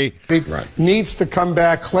 Sorry. He needs to come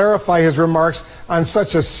back, clarify his remarks on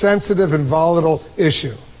such a sensitive and volatile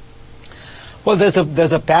issue. Well,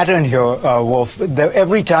 there's a pattern here, Wolf.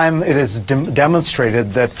 Every time it is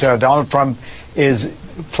demonstrated that Donald Trump is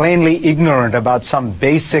plainly ignorant about some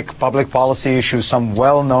basic public policy issue, some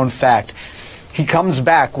well-known fact, he comes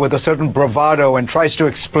back with a certain bravado and tries to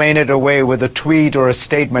explain it away with a tweet or a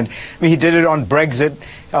statement. I mean, he did it on Brexit.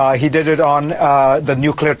 He did it on the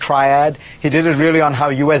nuclear triad. He did it really on how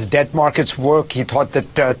U.S. debt markets work. He thought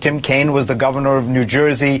that Tim Kaine was the governor of New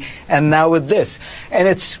Jersey. And now with this. And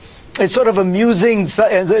it's sort of amusing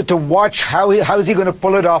to watch how is he going to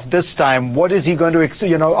pull it off this time. What is he going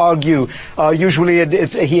to argue? Usually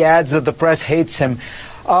he adds that the press hates him.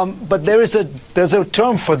 But there's a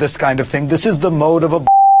term for this kind of thing. This is the mode of a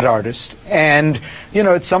artist. And,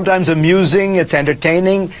 it's sometimes amusing, it's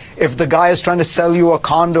entertaining if the guy is trying to sell you a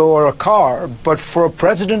condo or a car. But for a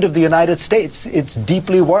president of the United States, it's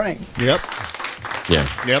deeply worrying. Yep. Yeah.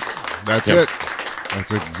 Yep. That's it.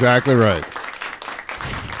 That's exactly right.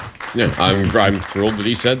 Yeah, I'm thrilled that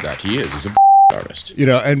he said that. He is. He's a artist.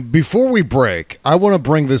 And before we break, I want to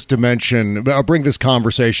bring this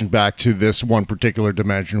conversation back to this one particular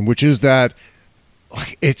dimension, which is that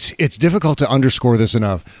it's difficult to underscore this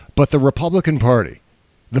enough, but the Republican Party,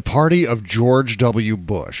 the party of George W.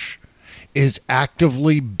 Bush, is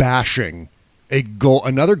actively bashing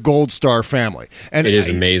another Gold Star family. And it is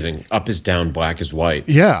amazing. Up is down, black is white.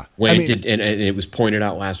 Yeah. And it was pointed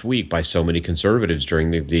out last week by so many conservatives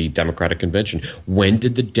during the Democratic convention. When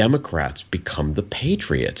did the Democrats become the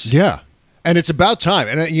Patriots? Yeah. And it's about time.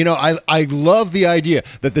 And, I love the idea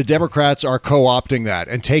that the Democrats are co-opting that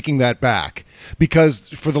and taking that back. Because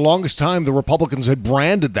for the longest time, the Republicans had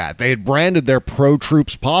branded that. They had branded their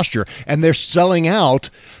pro-troops posture, and they're selling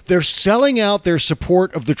out. They're selling out their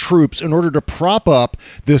support of the troops in order to prop up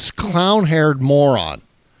this clown-haired moron,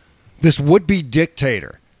 this would-be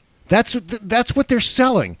dictator. That's what they're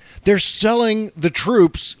selling. They're selling the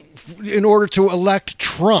troops in order to elect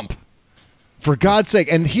Trump. For God's sake.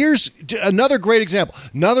 And here's another great example,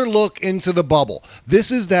 another look into the bubble.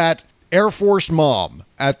 This is that Air Force mom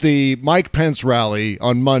at the Mike Pence rally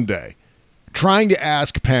on Monday trying to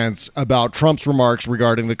ask Pence about Trump's remarks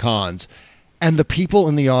regarding the cons, and the people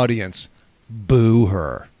in the audience boo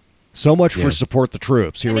her. So much for support the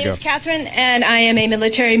troops. Here we go. My name is Catherine, and I am a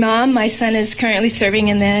military mom. My son is currently serving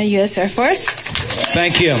in the U.S. Air Force.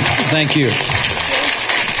 Thank you. Thank you.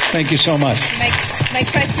 Thank you so much. My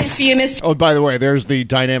question for you, Mr. Oh, by the way, there's the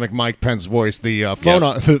dynamic Mike Pence voice. The phone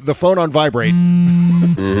on the phone on vibrate.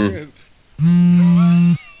 Mm-hmm.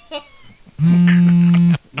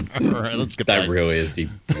 All right, let's get that back. Really is the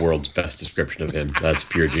world's best description of him. That's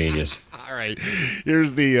pure genius. All right,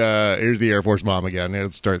 here's the Air Force mom again.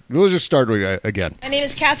 Let's start. We'll just start with again. My name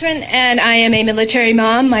is Catherine, and I am a military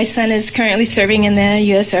mom. My son is currently serving in the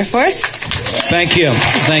U.S. Air Force. Thank you.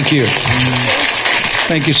 Thank you.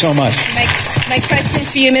 Thank you so much. My question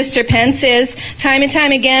for you, Mr. Pence, is time and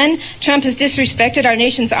time again, Trump has disrespected our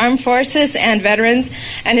nation's armed forces and veterans,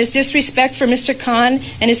 and his disrespect for Mr. Khan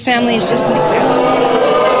and his family is just an example.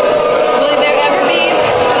 Will there ever be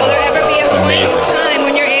a point in time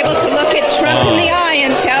when you're able to look at Trump in the eye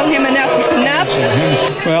and tell him enough is enough?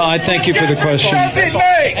 Well, I thank you for the question.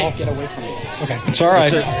 Okay. It's all right.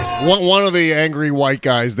 So, one of the angry white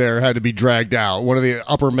guys there had to be dragged out. One of the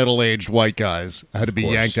upper middle-aged white guys had to be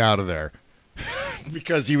yanked out of there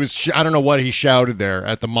because he was. I don't know what he shouted there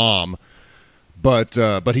at the mom, but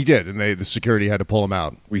he did, and the security had to pull him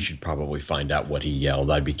out. We should probably find out what he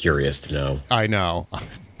yelled. I'd be curious to know. I know.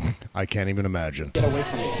 I can't even imagine. Get away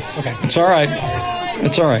from me. Okay. It's all right.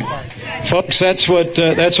 It's all right. Folks, that's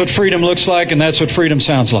what freedom looks like, and that's what freedom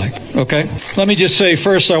sounds like, okay? Let me just say,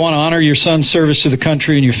 first, I want to honor your son's service to the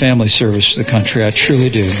country and your family's service to the country. I truly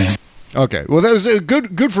do, man. Okay. Well, that was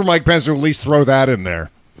good for Mike Pence to at least throw that in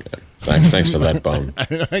there. Thanks for that, Bum.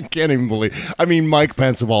 I can't even believe. I mean, Mike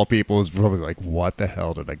Pence, of all people, is probably like, what the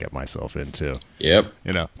hell did I get myself into? Yep.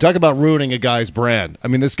 Talk about ruining a guy's brand. I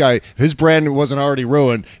mean, this guy, his brand wasn't already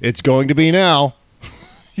ruined. It's going to be now.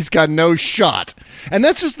 He's got no shot. And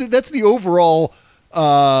that's the overall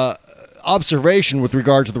observation with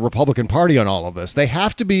regard to the Republican Party on all of this. They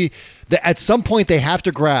have to be, at some point, they have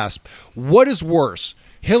to grasp what is worse,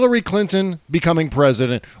 Hillary Clinton becoming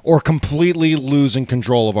president or completely losing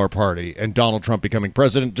control of our party and Donald Trump becoming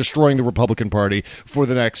president, destroying the Republican Party for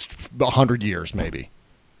the next 100 years, maybe.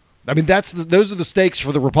 I mean, those are the stakes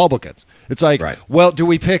for the Republicans. It's like, well, do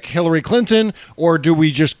we pick Hillary Clinton or do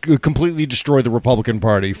we just completely destroy the Republican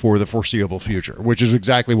Party for the foreseeable future, which is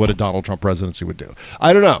exactly what a Donald Trump presidency would do.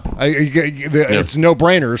 I don't know. It's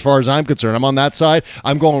no-brainer as far as I'm concerned. I'm on that side.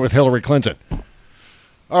 I'm going with Hillary Clinton.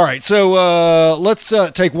 All right, so let's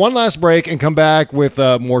take one last break and come back with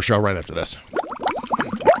more show right after this.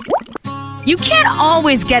 You can't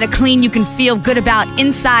always get a clean you can feel good about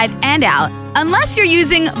inside and out unless you're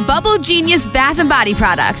using Bubble Genius Bath and Body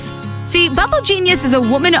products. See, Bubble Genius is a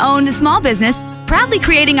woman-owned small business proudly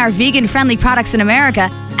creating our vegan-friendly products in America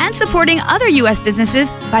and supporting other U.S. businesses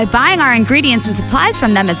by buying our ingredients and supplies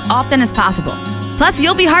from them as often as possible. Plus,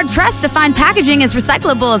 you'll be hard-pressed to find packaging as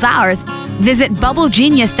recyclable as ours. Visit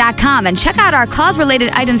BubbleGenius.com and check out our cause-related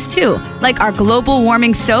items too, like our global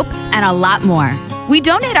warming soap and a lot more. We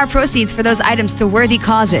donate our proceeds for those items to worthy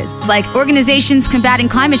causes, like organizations combating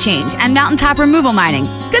climate change and mountaintop removal mining.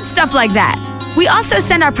 Good stuff like that. We also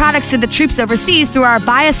send our products to the troops overseas through our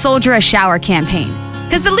Buy a Soldier a Shower campaign.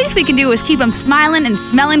 Because the least we can do is keep them smiling and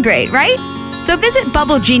smelling great, right? So visit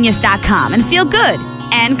BubbleGenius.com and feel good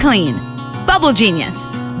and clean. Bubble Genius,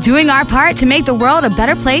 doing our part to make the world a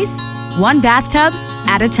better place, one bathtub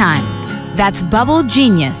at a time. That's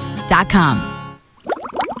BubbleGenius.com.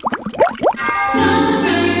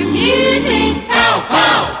 Summer music, pow,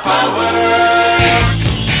 pow, power.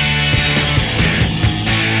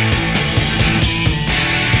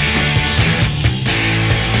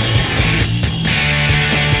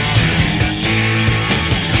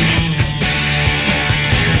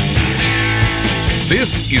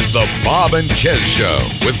 This is the Bob and Chez Show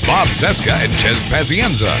with Bob Cesca and Chez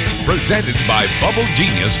Pazienza, presented by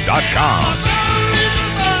BubbleGenius.com.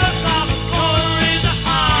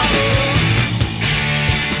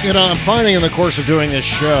 I'm finding in the course of doing this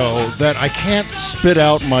show that I can't spit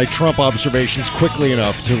out my Trump observations quickly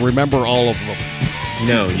enough to remember all of them.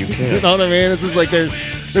 No, you can't. You know what I mean? It's just like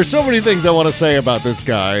there's so many things I want to say about this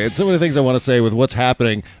guy, and so many things I want to say with what's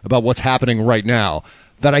happening right now,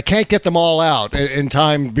 that I can't get them all out in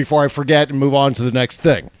time before I forget and move on to the next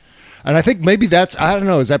thing. And I think maybe that's, I don't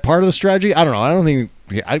know, is that part of the strategy? I don't know. I don't think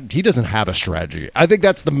he doesn't have a strategy. I think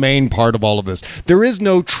that's the main part of all of this. There is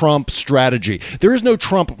no Trump strategy. There is no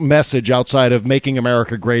Trump message outside of making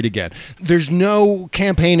America great again. There's no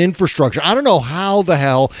campaign infrastructure. I don't know how the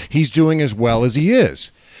hell he's doing as well as he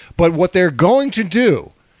is. But what they're going to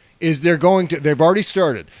do is they've already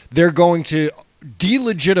started. They're going to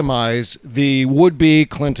delegitimize the would-be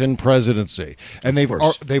Clinton presidency. And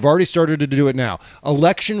they've already started to do it now.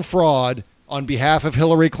 Election fraud on behalf of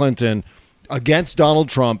Hillary Clinton against Donald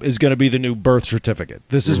Trump is going to be the new birth certificate.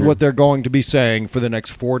 This is what they're going to be saying for the next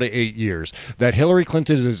 4 to 8 years, that Hillary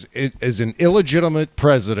Clinton is an illegitimate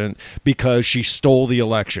president because she stole the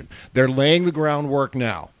election. They're laying the groundwork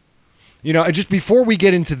now. Just before we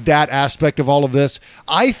get into that aspect of all of this,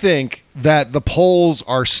 I think that the polls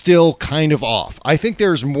are still kind of off. I think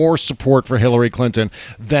there's more support for Hillary Clinton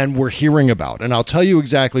than we're hearing about, and I'll tell you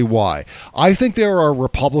exactly why. I think there are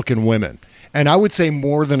Republican women, and I would say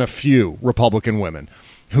more than a few Republican women,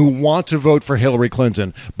 who want to vote for Hillary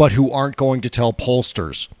Clinton, but who aren't going to tell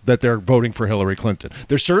pollsters that they're voting for Hillary Clinton.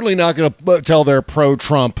 They're certainly not going to tell their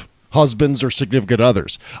pro-Trump husbands or significant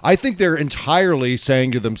others. I think they're entirely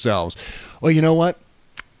saying to themselves, well, you know what?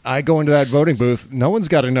 I go into that voting booth. No one's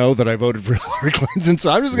got to know that I voted for Hillary Clinton, so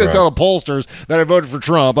I'm just going to tell the pollsters that I voted for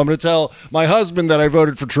Trump. I'm going to tell my husband that I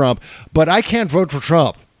voted for Trump, but I can't vote for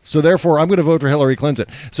Trump. So therefore, I'm going to vote for Hillary Clinton.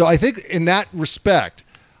 So I think in that respect,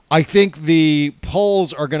 I think the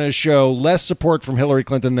polls are going to show less support from Hillary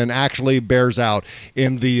Clinton than actually bears out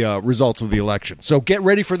in the results of the election. So get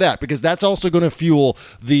ready for that, because that's also going to fuel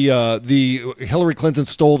the Hillary Clinton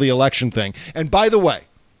stole the election thing. And by the way,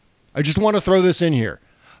 I just want to throw this in here.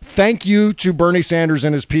 thank you to Bernie Sanders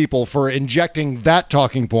and his people for injecting that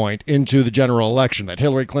talking point into the general election, that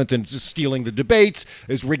Hillary Clinton is stealing the debates,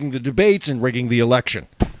 is rigging the debates, and rigging the election.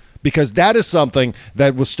 Because that is something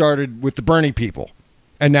that was started with the Bernie people.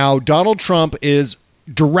 And now Donald Trump is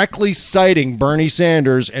directly citing Bernie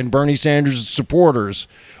Sanders and Bernie Sanders' supporters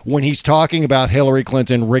when he's talking about Hillary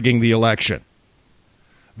Clinton rigging the election.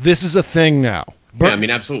 This is a thing now. Yeah, I mean,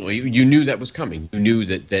 absolutely. You knew that was coming. You knew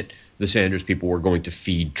that the Sanders people were going to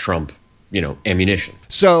feed Trump, ammunition.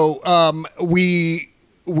 So we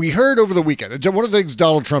heard over the weekend, one of the things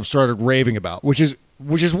Donald Trump started raving about, which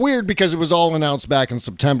is weird because it was all announced back in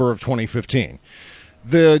September of 2015.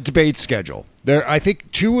 The debate schedule. I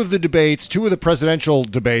think two of the presidential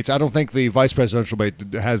debates, I don't think the vice presidential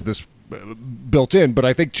debate has this built in, but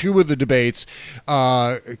I think two of the debates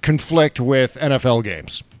conflict with NFL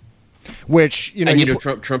games. Which,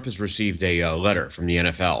 Trump has received a letter from the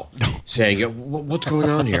NFL saying, what's going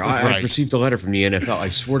on here? I've received a letter from the NFL. I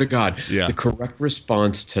swear to God, the correct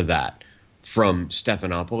response to that from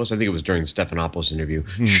Stephanopoulos, I think it was during the Stephanopoulos interview,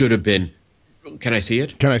 should have been, can I see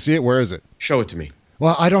it? Can I see it? Where is it? Show it to me.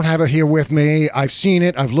 Well, I don't have it here with me. I've seen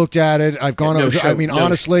it. I've looked at it. I've gone over.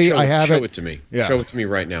 Honestly, I have it. Show it to me. Yeah. Show it to me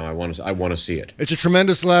right now. I want to see it. It's a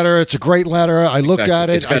tremendous letter. It's a great letter. I looked at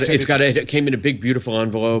it. It came in a big, beautiful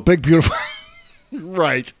envelope. Big, beautiful.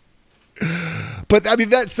 Right. But I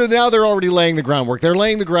mean so now they're already laying the groundwork. They're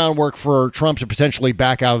laying the groundwork for Trump to potentially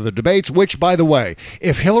back out of the debates, which, by the way,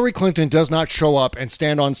 if Hillary Clinton does not show up and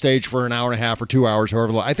stand on stage for an hour and a half or 2 hours,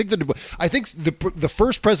 however long, I think the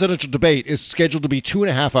first presidential debate is scheduled to be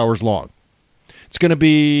 2.5 hours long. It's going to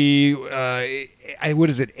be,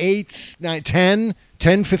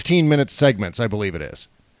 15 minute segments, I believe it is.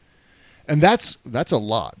 And that's a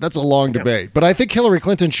lot. That's a long debate. But I think Hillary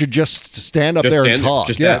Clinton should just stand up there and talk.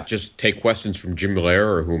 Just take questions from Jim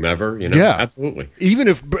Blair or whomever. Yeah, absolutely. Even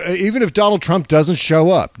if Donald Trump doesn't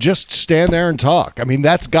show up, just stand there and talk. I mean,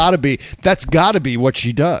 that's got to be what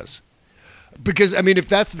she does. Because I mean, if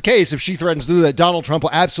that's the case, if she threatens to do that, Donald Trump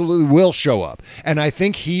absolutely will show up. And I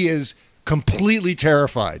think he is completely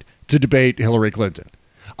terrified to debate Hillary Clinton.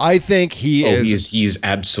 I think he's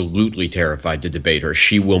absolutely terrified to debate her.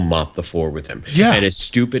 She will mop the floor with him. Yeah. And as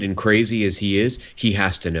stupid and crazy as he is, he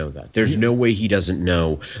has to know that. There's no way he doesn't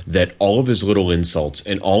know that all of his little insults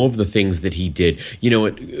and all of the things that he did.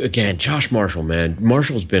 Again, Josh Marshall, man.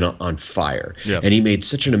 Marshall's been on fire. Yep. And he made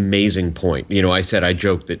such an amazing point. I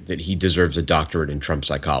joked that he deserves a doctorate in Trump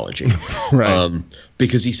psychology. Right.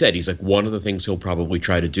 Because he's like, one of the things he'll probably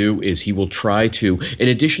try to do is he will try to, in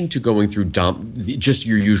addition to going through just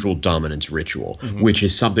your usual dominance ritual, which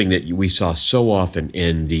is something that we saw so often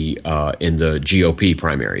in the GOP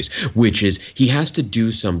primaries, which is he has to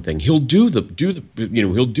do something. He'll do the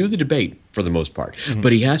debate for the most part,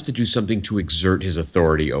 but he has to do something to exert his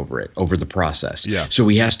authority over the process. Yeah. So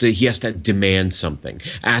he has to demand something,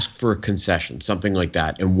 ask for a concession, something like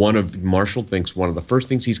that. And Marshall thinks one of the first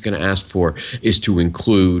things he's going to ask for is to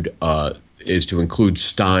include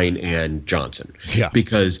Stein and Johnson. Yeah.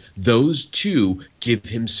 Because those two give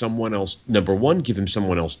him someone else. Number one, give him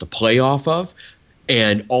someone else to play off of,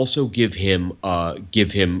 and also give him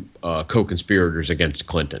co-conspirators against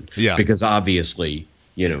Clinton. Yeah. Because obviously,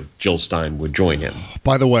 Jill Stein would join him.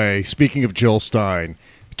 By the way, speaking of Jill Stein,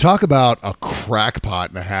 talk about a crackpot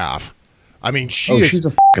and a half. I mean, she's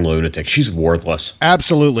a fucking lunatic. She's worthless.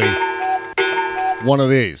 Absolutely. One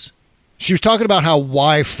of these. She was talking about how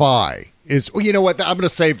Wi-Fi is. Well, you know what? I'm going to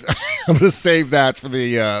save that for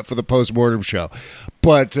the postmortem show.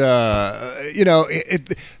 But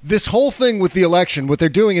this whole thing with the election, what they're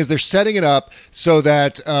doing is they're setting it up so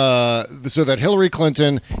that Hillary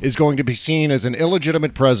Clinton is going to be seen as an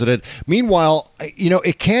illegitimate president. Meanwhile,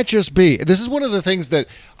 it can't just be. This is one of the things that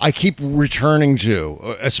I keep returning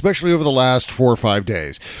to, especially over the last 4 or 5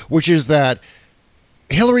 days, which is that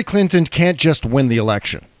Hillary Clinton can't just win the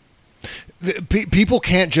election. People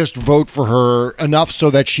can't just vote for her enough so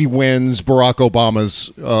that she wins Barack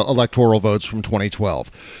Obama's electoral votes from 2012.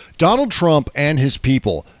 Donald Trump and his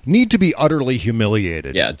people need to be utterly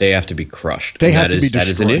humiliated. Yeah, they have to be crushed. They have to be destroyed. That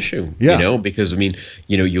is an issue, because,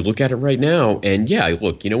 you look at it right now, and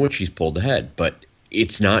look, what, she's pulled ahead, but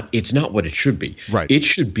it's not what it should be. Right. It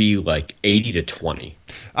should be like 80-20.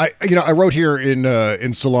 I wrote here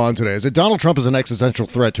in Salon today is that Donald Trump is an existential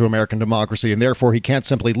threat to American democracy, and therefore he can't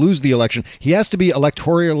simply lose the election. He has to be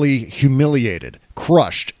electorally humiliated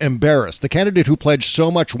crushed, embarrassed. The candidate who pledged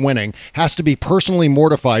so much winning has to be personally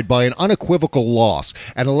mortified by an unequivocal loss,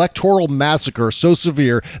 an electoral massacre so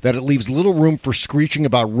severe that it leaves little room for screeching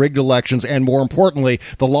about rigged elections, and more importantly,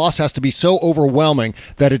 the loss has to be so overwhelming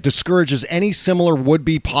that it discourages any similar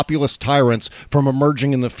would-be populist tyrants from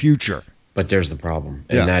emerging in the future. But there's the problem,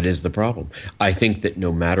 and that is the problem. I think that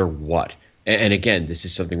no matter what, and again, this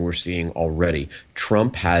is something we're seeing already,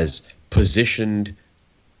 Trump has positioned.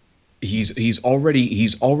 He's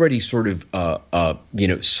already sort of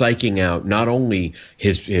psyching out not only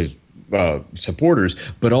his supporters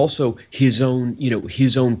but also his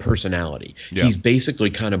own personality. Yeah. He's basically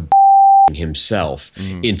kind of himself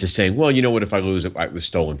into saying, well, you know what, if I lose, it was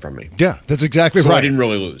stolen from me. Yeah, that's exactly so right. I didn't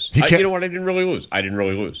really lose. You know what? I didn't really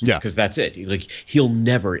lose. Yeah, because that's it. He'll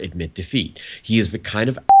never admit defeat. He is the kind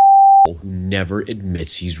of who never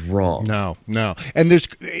admits he's wrong. No. And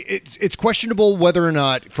it's questionable whether or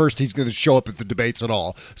not, first, he's going to show up at the debates at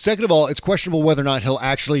all. Second of all, it's questionable whether or not he'll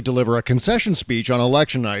actually deliver a concession speech on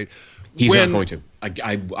election night. He's not going to.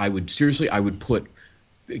 I would put,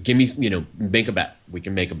 give me, make a bet. We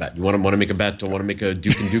can make a bet. You want to make a bet? Want to make a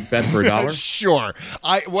Duke and Duke bet for $1? Sure.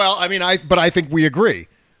 But I think we agree.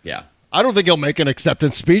 Yeah. I don't think he'll make an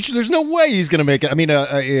acceptance speech. There's no way he's going to make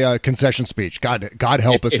a concession speech. God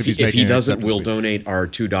help us if he's making. If he doesn't, we'll speech. Donate our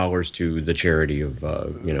 $2 to the charity of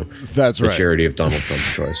That's the right. charity of Donald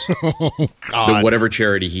Trump's choice. Oh, God. Whatever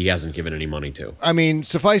charity he hasn't given any money to. I mean,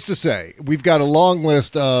 suffice to say, we've got a long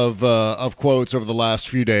list of quotes over the last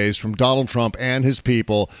few days from Donald Trump and his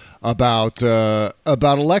people about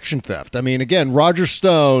election theft. I mean, again, Roger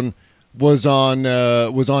Stone was on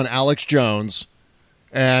Alex Jones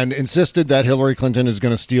and insisted that Hillary Clinton is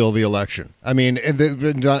going to steal the election. I mean,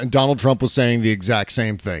 Donald Trump was saying the exact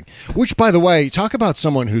same thing. Which, by the way, talk about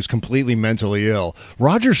someone who's completely mentally ill.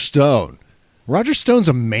 Roger Stone's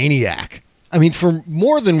a maniac. I mean, for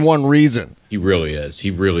more than one reason. He really is.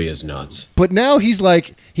 He really is nuts. But now he's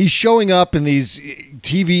showing up in these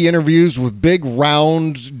TV interviews with big,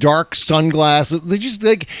 round, dark sunglasses. They just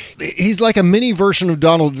he's like a mini version of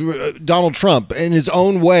Donald Trump in his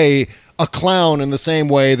own way. A clown in the same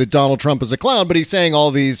way that Donald Trump is a clown, but he's saying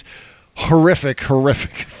all these horrific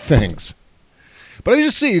things. But I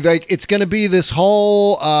just see it's going to be this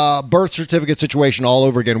whole birth certificate situation all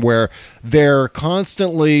over again, where they're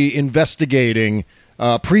constantly investigating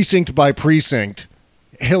precinct by precinct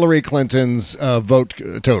Hillary Clinton's vote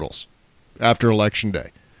totals after Election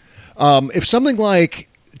Day. If something like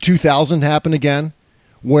 2000 happened again,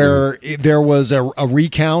 where there was a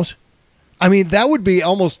recount. I mean, that would be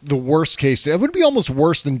almost the worst case. It would be almost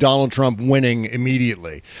worse than Donald Trump winning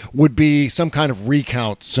immediately, would be some kind of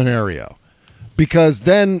recount scenario. Because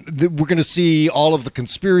then we're going to see all of the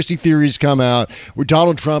conspiracy theories come out where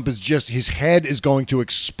Donald Trump is his head is going to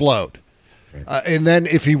explode. Right. And then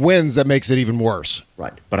if he wins, that makes it even worse.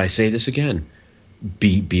 Right. But I say this again,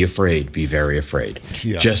 be afraid, be very afraid.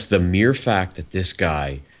 Yeah. Just the mere fact that this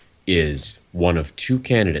guy is one of two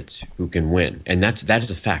candidates who can win. And that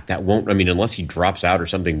is a fact. That won't, unless he drops out or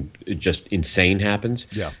something just insane happens.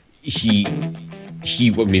 Yeah. He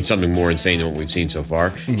something more insane than what we've seen so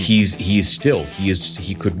far. Mm-hmm.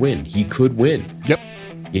 He could win. He could win. Yep.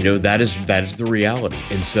 That is the reality.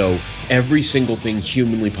 And so every single thing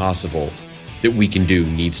humanly possible that we can do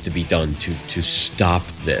needs to be done to stop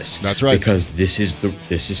this. That's right. Because this is the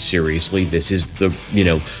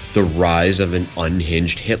rise of an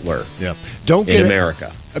unhinged Hitler. Yeah. In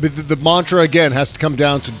America. The mantra again has to come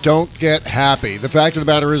down to don't get happy. The fact of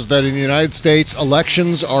the matter is that in the United States,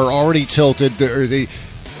 elections are already tilted. The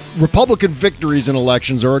Republican victories in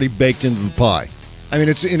elections are already baked into the pie. I mean,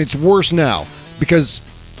 it's worse now because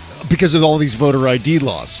of all these voter ID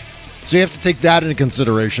laws. So you have to take that into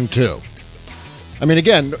consideration too. I mean,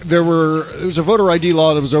 again, there was a voter ID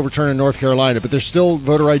law that was overturned in North Carolina, but there's still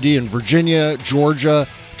voter ID in Virginia, Georgia.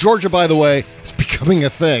 Georgia, by the way, is becoming a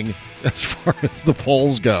thing as far as the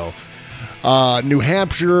polls go. New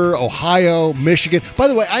Hampshire, Ohio, Michigan. By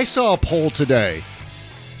the way, I saw a poll today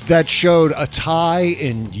that showed a tie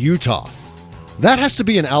in Utah. That has to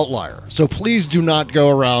be an outlier. So please do not go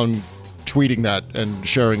around tweeting that and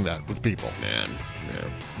sharing that with people. Man,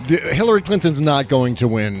 yeah. Hillary Clinton's not going to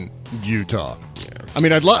win Utah. I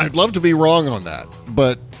mean, I'd love to be wrong on that,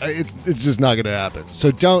 but it's just not going to happen. So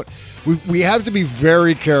we have to be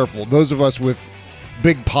very careful. Those of us with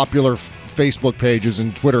big popular Facebook pages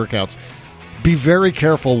and Twitter accounts, be very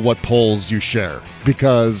careful what polls you share,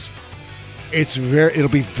 because it'll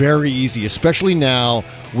be very easy, especially now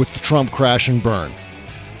with the Trump crash and burn,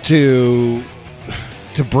 to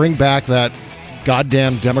bring back that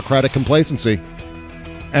goddamn Democratic complacency.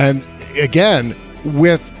 And again,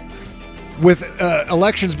 with with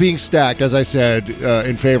elections being stacked, as I said,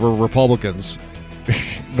 in favor of Republicans,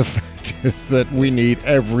 the fact is that we need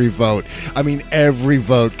every vote. I mean, every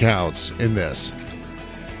vote counts in this.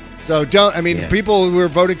 So people who are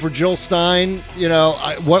voting for Jill Stein,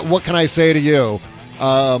 what can I say to you?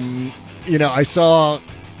 I saw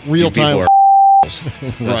real time. That's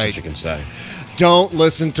what you can say. Don't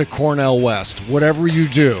listen to Cornel West. Whatever you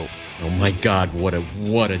do. Oh my God! What a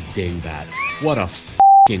dingbat! What a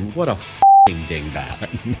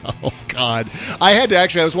dingbat! Oh God!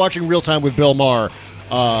 I was watching Real Time with Bill Maher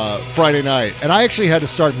Friday night, and I actually had to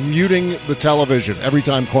start muting the television every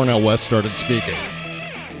time Cornel West started speaking.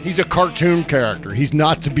 He's a cartoon character. He's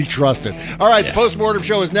not to be trusted. All right, The Postmortem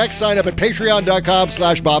Show is next. Sign up at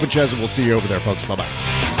patreon.com/Bob and Chez, and we'll see you over there, folks. Bye-bye.